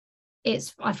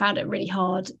 I found it really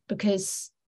hard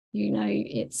because,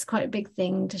 it's quite a big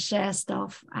thing to share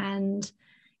stuff. And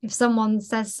if someone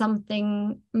says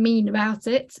something mean about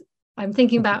it, I'm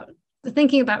thinking about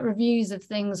reviews of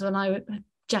things when I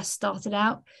just started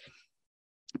out.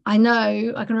 I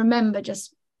know I can remember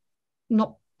just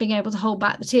not being able to hold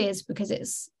back the tears because it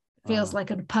feels like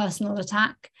a personal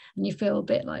attack, and you feel a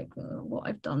bit like, what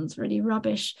I've done is really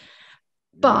rubbish.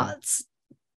 Yeah.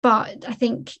 But I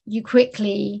think you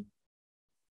quickly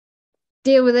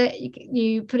deal with it.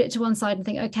 You put it to one side and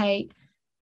think, okay,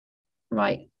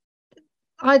 right,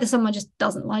 either someone just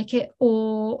doesn't like it,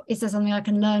 or is there something I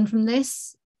can learn from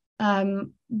this?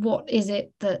 What is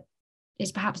it that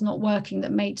is perhaps not working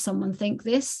that made someone think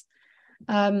this?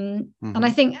 And I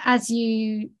think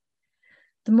the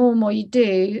more and more you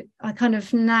do, I kind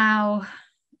of now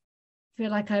feel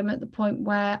like I'm at the point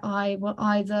where I will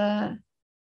either,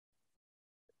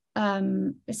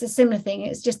 it's a similar thing.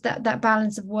 It's just that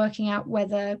balance of working out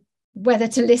whether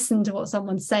to listen to what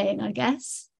someone's saying, I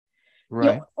guess.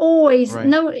 Right. You're always,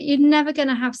 you're never going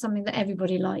to have something that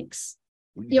everybody likes.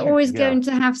 You're always going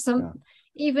to have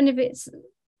even if it's,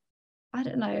 I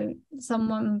don't know,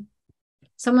 someone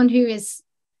who is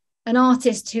an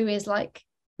artist who is like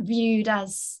viewed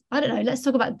as, I don't know, let's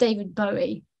talk about David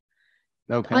Bowie.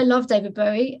 Okay. I love David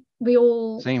Bowie. We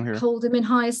all hold him in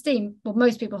high esteem. Well,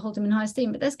 most people hold him in high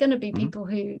esteem, but there's going to be people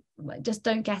who just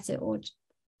don't get it, or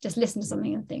just listen to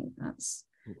something and think that's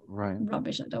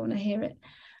rubbish. I don't want to hear it.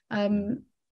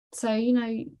 So,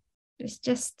 it's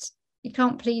just, you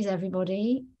can't please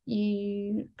everybody.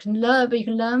 You can learn, but you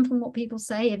can learn from what people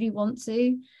say if you want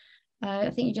to. I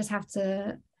think you just have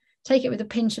to take it with a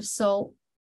pinch of salt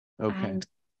and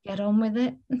get on with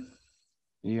it.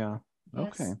 Yeah.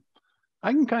 Yes. Okay.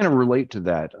 I can kind of relate to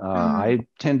that. I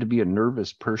tend to be a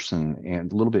nervous person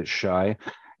and a little bit shy.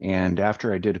 And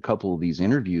after I did a couple of these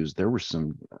interviews, there were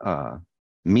some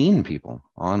mean people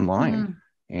online,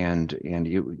 and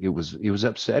it was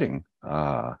upsetting.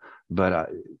 But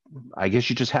I guess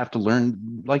you just have to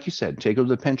learn, like you said, take it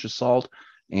with a pinch of salt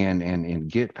and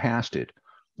get past it.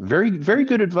 Very, very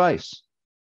good advice.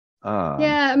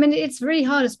 Yeah, I mean, it's really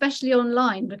hard, especially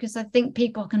online, because I think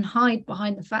people can hide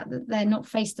behind the fact that they're not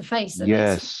face to face.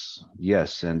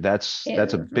 Yes, and that's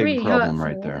a big really problem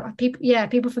hurtful. Right there.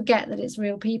 People forget that it's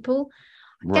real people.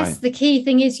 I guess the key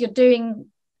thing is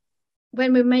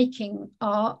when we're making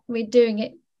art, we're doing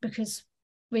it because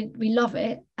we love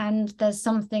it, and there's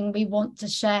something we want to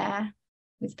share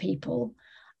with people.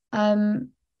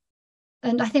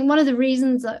 And I think one of the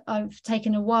reasons that I've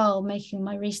taken a while making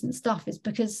my recent stuff is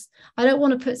because I don't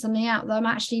want to put something out that I'm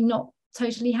actually not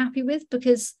totally happy with,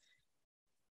 because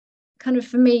kind of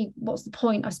for me, what's the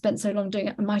point? I've spent so long doing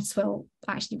it, I might as well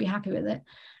actually be happy with it.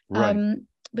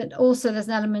 But also there's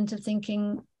an element of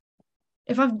thinking,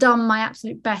 if I've done my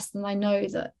absolute best and I know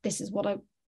that this is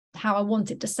how I want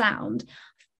it to sound,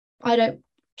 I don't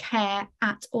care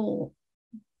at all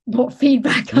what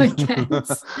feedback I get,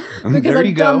 because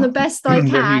I've done the best I can.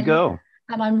 There you go.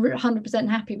 And I'm 100%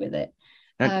 happy with it.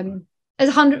 I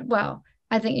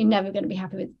think you're never going to be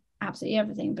happy with absolutely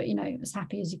everything, but as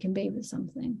happy as you can be with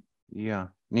something. Yeah.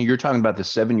 Now you're talking about the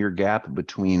 7-year gap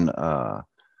between you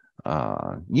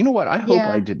know what? I hope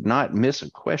I did not miss a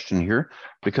question here,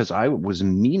 because I was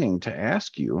meaning to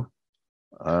ask you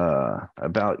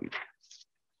about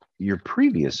your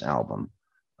previous album.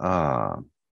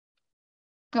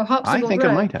 I think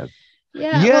I might have.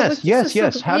 Yeah.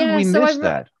 Yes. How did we miss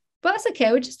that? But that's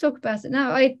okay. We'll just talk about it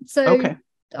now.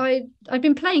 I've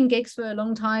been playing gigs for a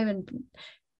long time, and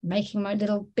making my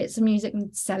little bits of music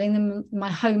and selling them, my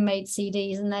homemade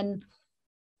CDs. And then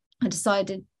I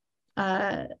decided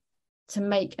to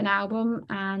make an album,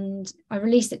 and I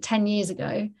released it 10 years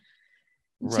ago.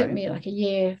 It took me like a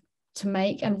year to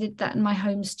make, and I did that in my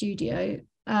home studio.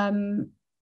 And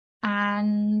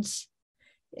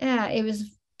yeah, it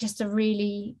was just for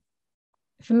me,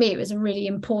 it was a really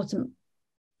important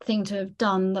thing to have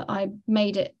done, that I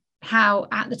made it how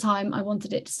at the time I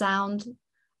wanted it to sound.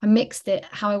 I mixed it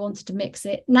how I wanted to mix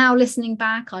it. Now listening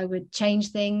back, I would change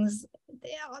things.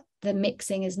 The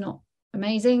mixing is not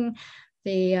amazing.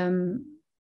 The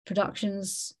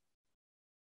productions,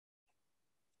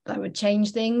 I would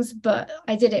change things, but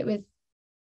I did it with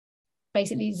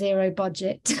basically zero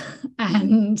budget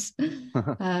and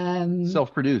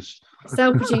self-produced.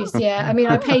 Yeah. I mean,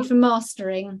 I paid for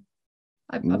mastering.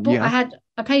 I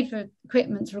paid for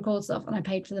equipment to record stuff, and I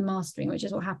paid for the mastering, which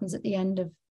is what happens at the end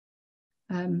of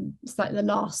it's like the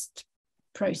last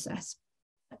process.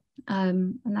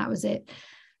 And that was it.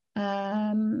 So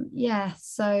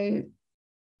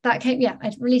that came,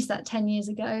 I released that 10 years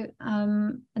ago,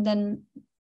 and then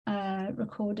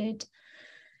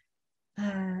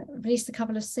released a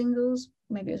couple of singles,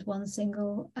 maybe it was one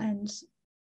single, and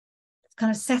kind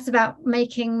of set about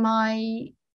making my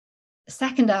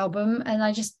second album, and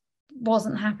I just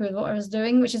wasn't happy with what I was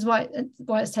doing, which is why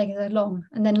it's taken so long,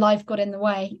 and then life got in the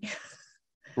way.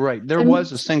 Right, there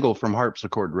was a single from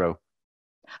Harpsichord Row.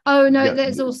 Oh no,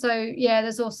 there's also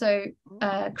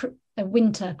a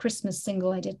winter Christmas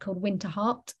single I did called Winter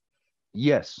Heart.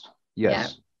 Yes.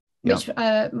 Which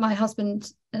my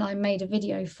husband and I made a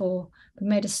video for. We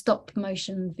made a stop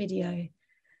motion video.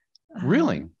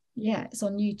 Really? Yeah, it's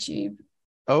on YouTube.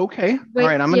 Okay. All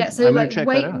right, I'm gonna check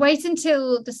that out. Wait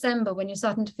until December, when you're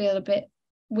starting to feel a bit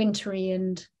wintry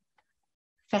and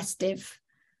festive.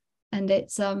 And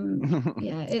it's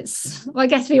it's, well, I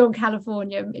guess if you're in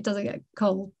California, it doesn't get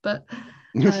cold, but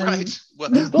right.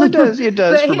 Well, it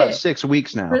does for about 6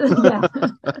 weeks now.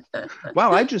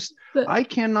 Wow, I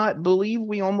cannot believe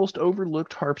we almost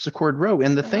overlooked Harpsichord Row.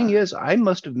 And the thing is, I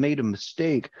must have made a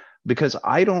mistake, because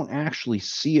I don't actually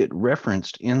see it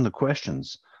referenced in the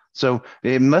questions. So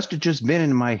it must have just been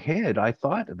in my head. I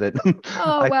thought that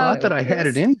I had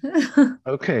it in.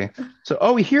 Okay.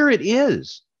 So here it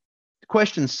is.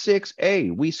 Question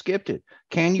 6A, we skipped it.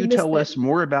 Can you tell us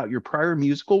more about your prior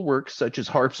musical works, such as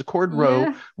Harpsichord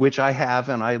Row, which I have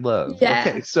and I love?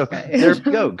 Okay, so there we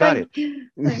go. Got it.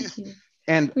 Thank you.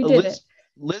 And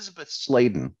Elizabeth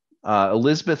Sladen.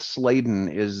 Elizabeth Sladen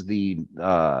is the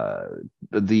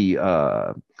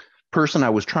person I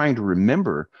was trying to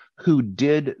remember who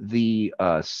did the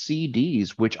CDs,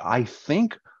 which I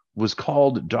think was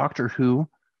called Doctor Who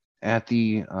at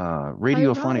the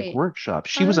radiophonic workshop.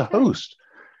 She was a host.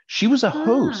 She was a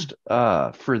host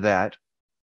for that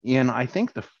in, I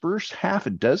think, the first half a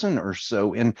dozen or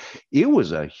so. And it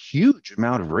was a huge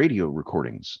amount of radio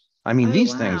recordings. I mean,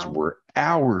 these things were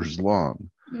hours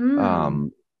long.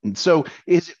 So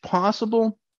is it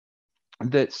possible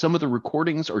that some of the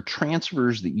recordings or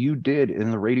transfers that you did in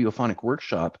the radiophonic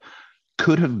workshop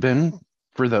could have been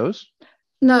for those?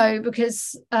 No,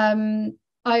 because I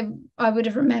would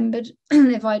have remembered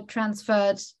if I'd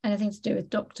transferred anything to do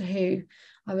with Doctor Who.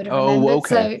 I would have remembered.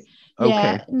 Okay.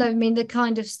 So no, I mean, the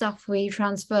kind of stuff we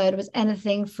transferred was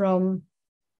anything from,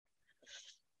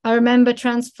 I remember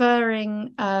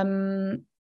transferring a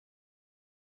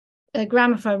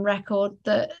gramophone record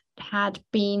that had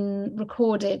been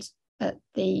recorded at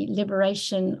the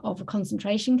liberation of a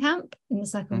concentration camp in the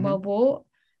Second World War,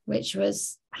 which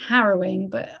was harrowing,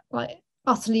 but like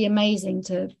utterly amazing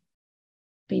to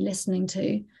be listening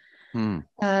to.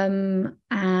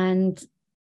 And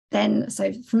then,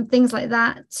 so from things like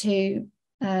that to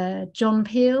John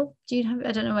Peel. Do you have?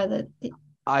 I don't know whether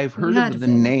I've heard of the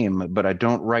name, but I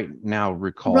don't right now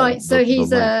recall. Right, so he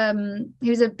was a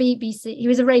BBC. He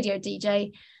was a radio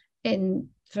DJ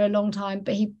for a long time,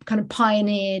 but he kind of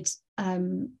pioneered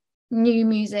new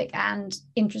music and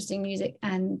interesting music,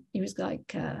 and he was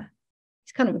like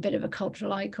he's kind of a bit of a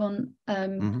cultural icon.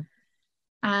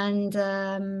 And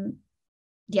so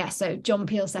John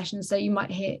Peel sessions. So you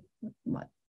might hear like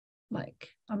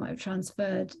I might have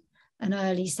transferred an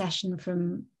early session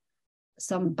from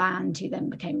some band who then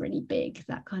became really big,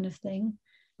 that kind of thing.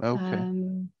 Okay.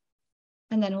 And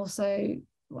then also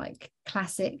like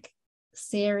classic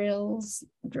serials,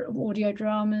 audio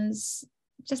dramas,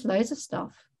 just loads of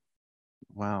stuff.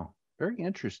 Wow, very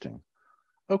interesting.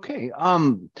 Okay.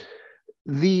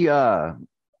 The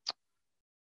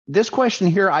this question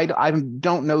here, I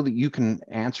don't know that you can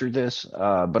answer this, but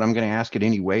I'm going to ask it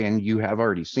anyway, and you have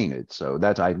already seen it, so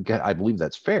I believe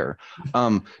that's fair.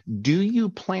 Do you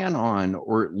plan on,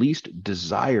 or at least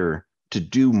desire, to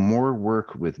do more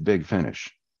work with Big Finish?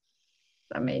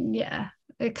 I mean, yeah,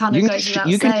 it kind of goes without saying.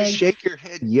 You can just shake your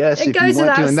head yes if you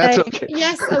want to, and that's okay.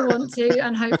 Yes, I want to,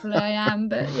 and hopefully I am,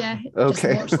 but yeah,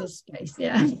 okay. Just watch this space.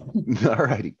 Yeah. All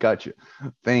righty, gotcha.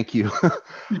 Thank you.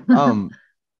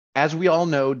 As we all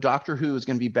know, Doctor Who is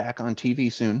going to be back on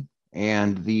TV soon,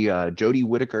 and the Jodie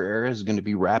Whittaker era is going to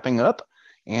be wrapping up.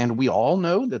 And we all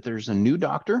know that there's a new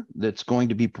Doctor that's going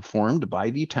to be performed by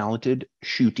the talented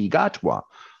Ncuti Gatwa.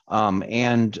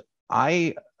 And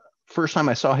first time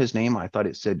I saw his name, I thought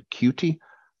it said cutie,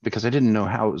 because I didn't know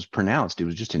how it was pronounced. It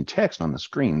was just in text on the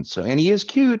screen. So, and he is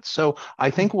cute. So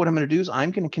I think what I'm going to do is I'm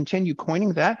going to continue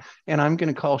coining that, and I'm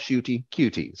going to call Ncuti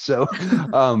cutie. So,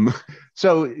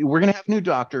 so we're going to have a new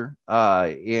Doctor,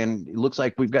 and it looks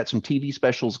like we've got some TV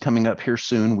specials coming up here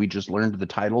soon. We just learned the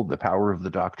title, The Power of the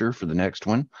Doctor, for the next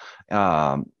one.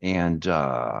 I've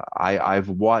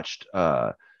watched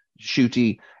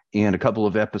Ncuti in a couple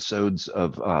of episodes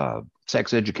of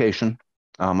Sex Education.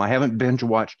 I haven't binge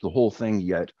watched the whole thing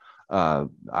yet.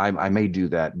 I may do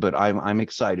that, but I'm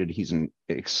excited. He's an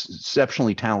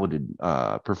exceptionally talented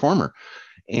performer,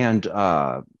 and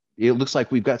it looks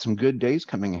like we've got some good days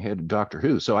coming ahead of Doctor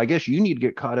Who. So I guess you need to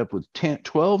get caught up with 10,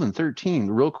 12, and 13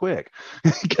 real quick,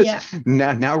 because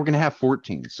now we're going to have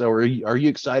 14. So are you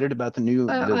excited about the new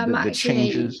the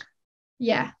changes?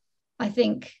 Yeah, I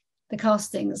think the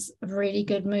casting's a really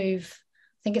good move.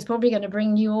 I think it's probably going to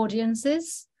bring new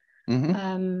audiences.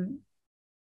 Mm-hmm.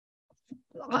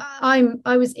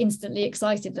 I was instantly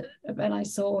excited when I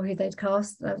saw who they'd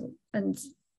cast, and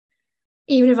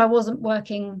even if I wasn't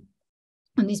working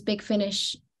on these Big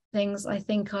Finish things, I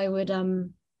think I would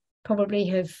probably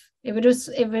have it would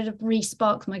have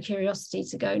re-sparked my curiosity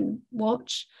to go and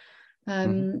watch.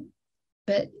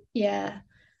 But yeah,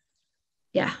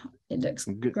 it looks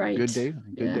great. Good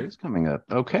days coming up.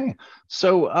 Okay,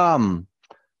 so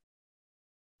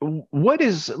what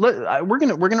is we're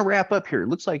gonna wrap up here. It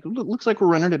looks like we're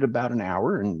running at about an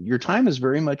hour, and your time is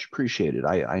very much appreciated.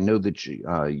 I know that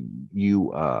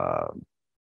you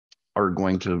are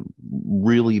going to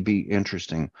really be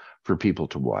interesting for people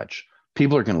to watch.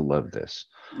 People are going to love this.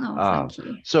 Thank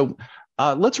you. So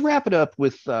let's wrap it up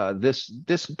with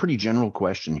this pretty general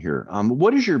question here.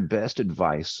 What is your best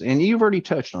advice? And you've already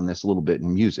touched on this a little bit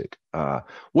in music.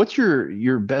 What's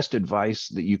your best advice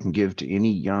that you can give to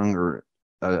any young or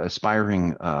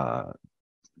aspiring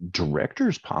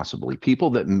directors, possibly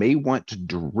people that may want to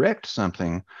direct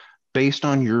something based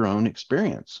on your own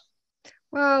experience?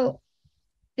 Well,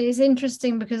 it's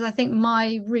interesting because I think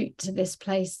my route to this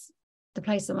place, the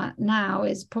place I'm at now,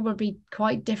 is probably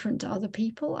quite different to other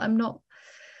people. I know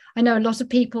a lot of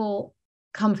people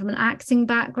come from an acting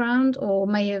background or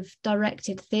may have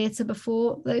directed theatre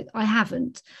before. I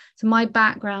haven't. So my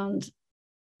background,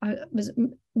 I was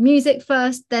music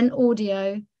first, then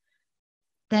audio,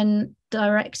 then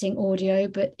directing audio,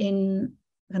 but in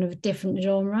kind of a different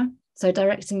genre. So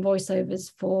directing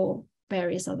voiceovers for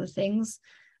various other things,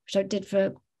 which I did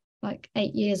for like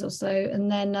 8 years or so, and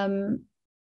then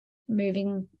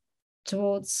moving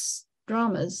towards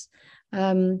dramas.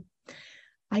 I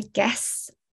guess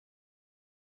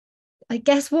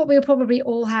what we'll probably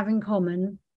all have in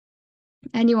common,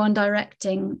 anyone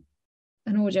directing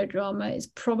an audio drama, is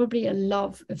probably a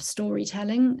love of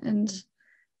storytelling, and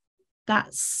I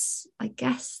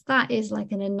guess that is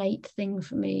like an innate thing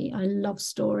for me. I love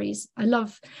stories.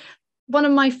 One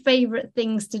of my favorite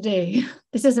things to do,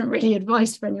 this isn't really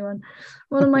advice for anyone,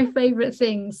 one of my favorite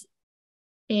things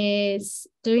is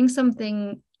doing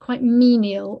something quite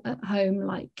menial at home,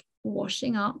 like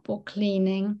washing up or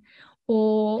cleaning,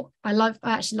 or I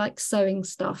actually like sewing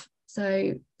stuff.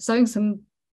 So sewing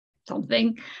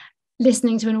something,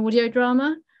 listening to an audio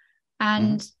drama,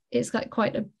 and it's like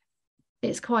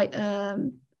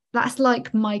that's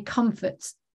like my comfort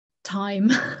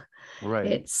time.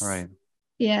 Right.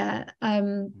 Yeah.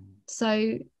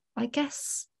 So I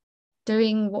guess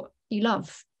doing what you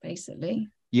love, basically.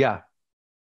 Yeah,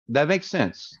 that makes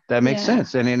sense. And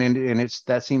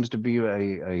that seems to be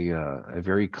a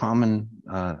very common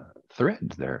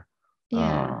thread there.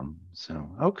 Yeah. So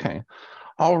okay,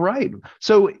 all right.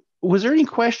 So was there any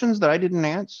questions that I didn't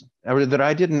answer or that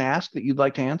I didn't ask that you'd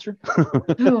like to answer?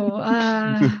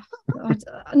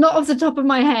 Not off the top of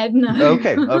my head, no.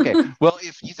 Okay. Well,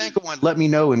 if you think of one, let me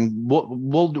know, and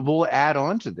we'll add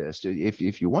on to this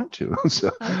if you want to. So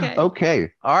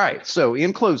okay. All right. So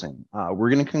in closing,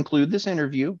 we're going to conclude this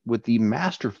interview with the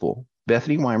masterful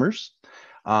Bethany Weimers.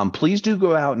 Please do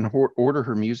go out and order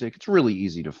her music. It's really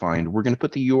easy to find. We're going to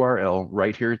put the URL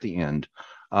right here at the end.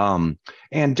 And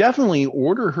definitely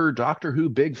order her Doctor Who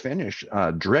Big Finish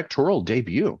directorial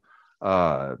debut.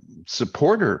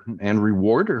 Support her and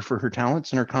reward her for her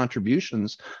talents and her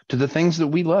contributions to the things that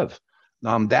we love.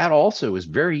 That also is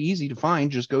very easy to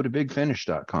find. Just go to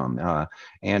bigfinish.com.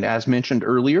 And as mentioned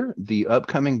earlier, the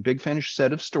upcoming Big Finish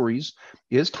set of stories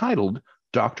is titled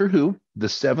Doctor Who, The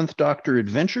Seventh Doctor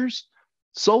Adventures,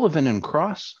 Sullivan and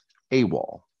Cross,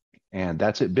 AWOL. And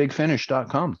that's at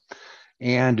bigfinish.com.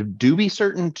 And do be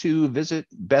certain to visit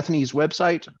Bethany's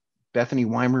website,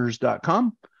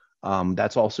 BethanyWeimers.com.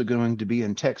 That's also going to be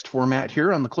in text format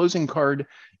here on the closing card.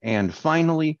 And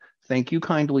finally, thank you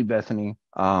kindly, Bethany.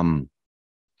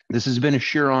 This has been a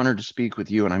sheer honor to speak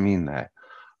with you, and I mean that.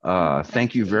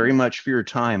 Thank you very much for your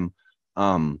time.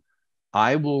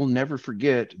 I will never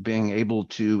forget being able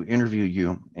to interview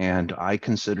you, and I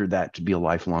consider that to be a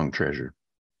lifelong treasure.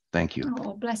 Thank you.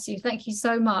 Oh, bless you. Thank you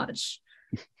so much.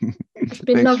 It's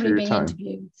been lovely being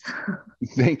interviewed.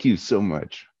 Thank you so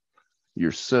much.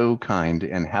 You're so kind,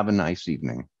 and have a nice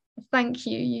evening. Thank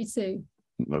you. You too.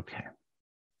 Okay.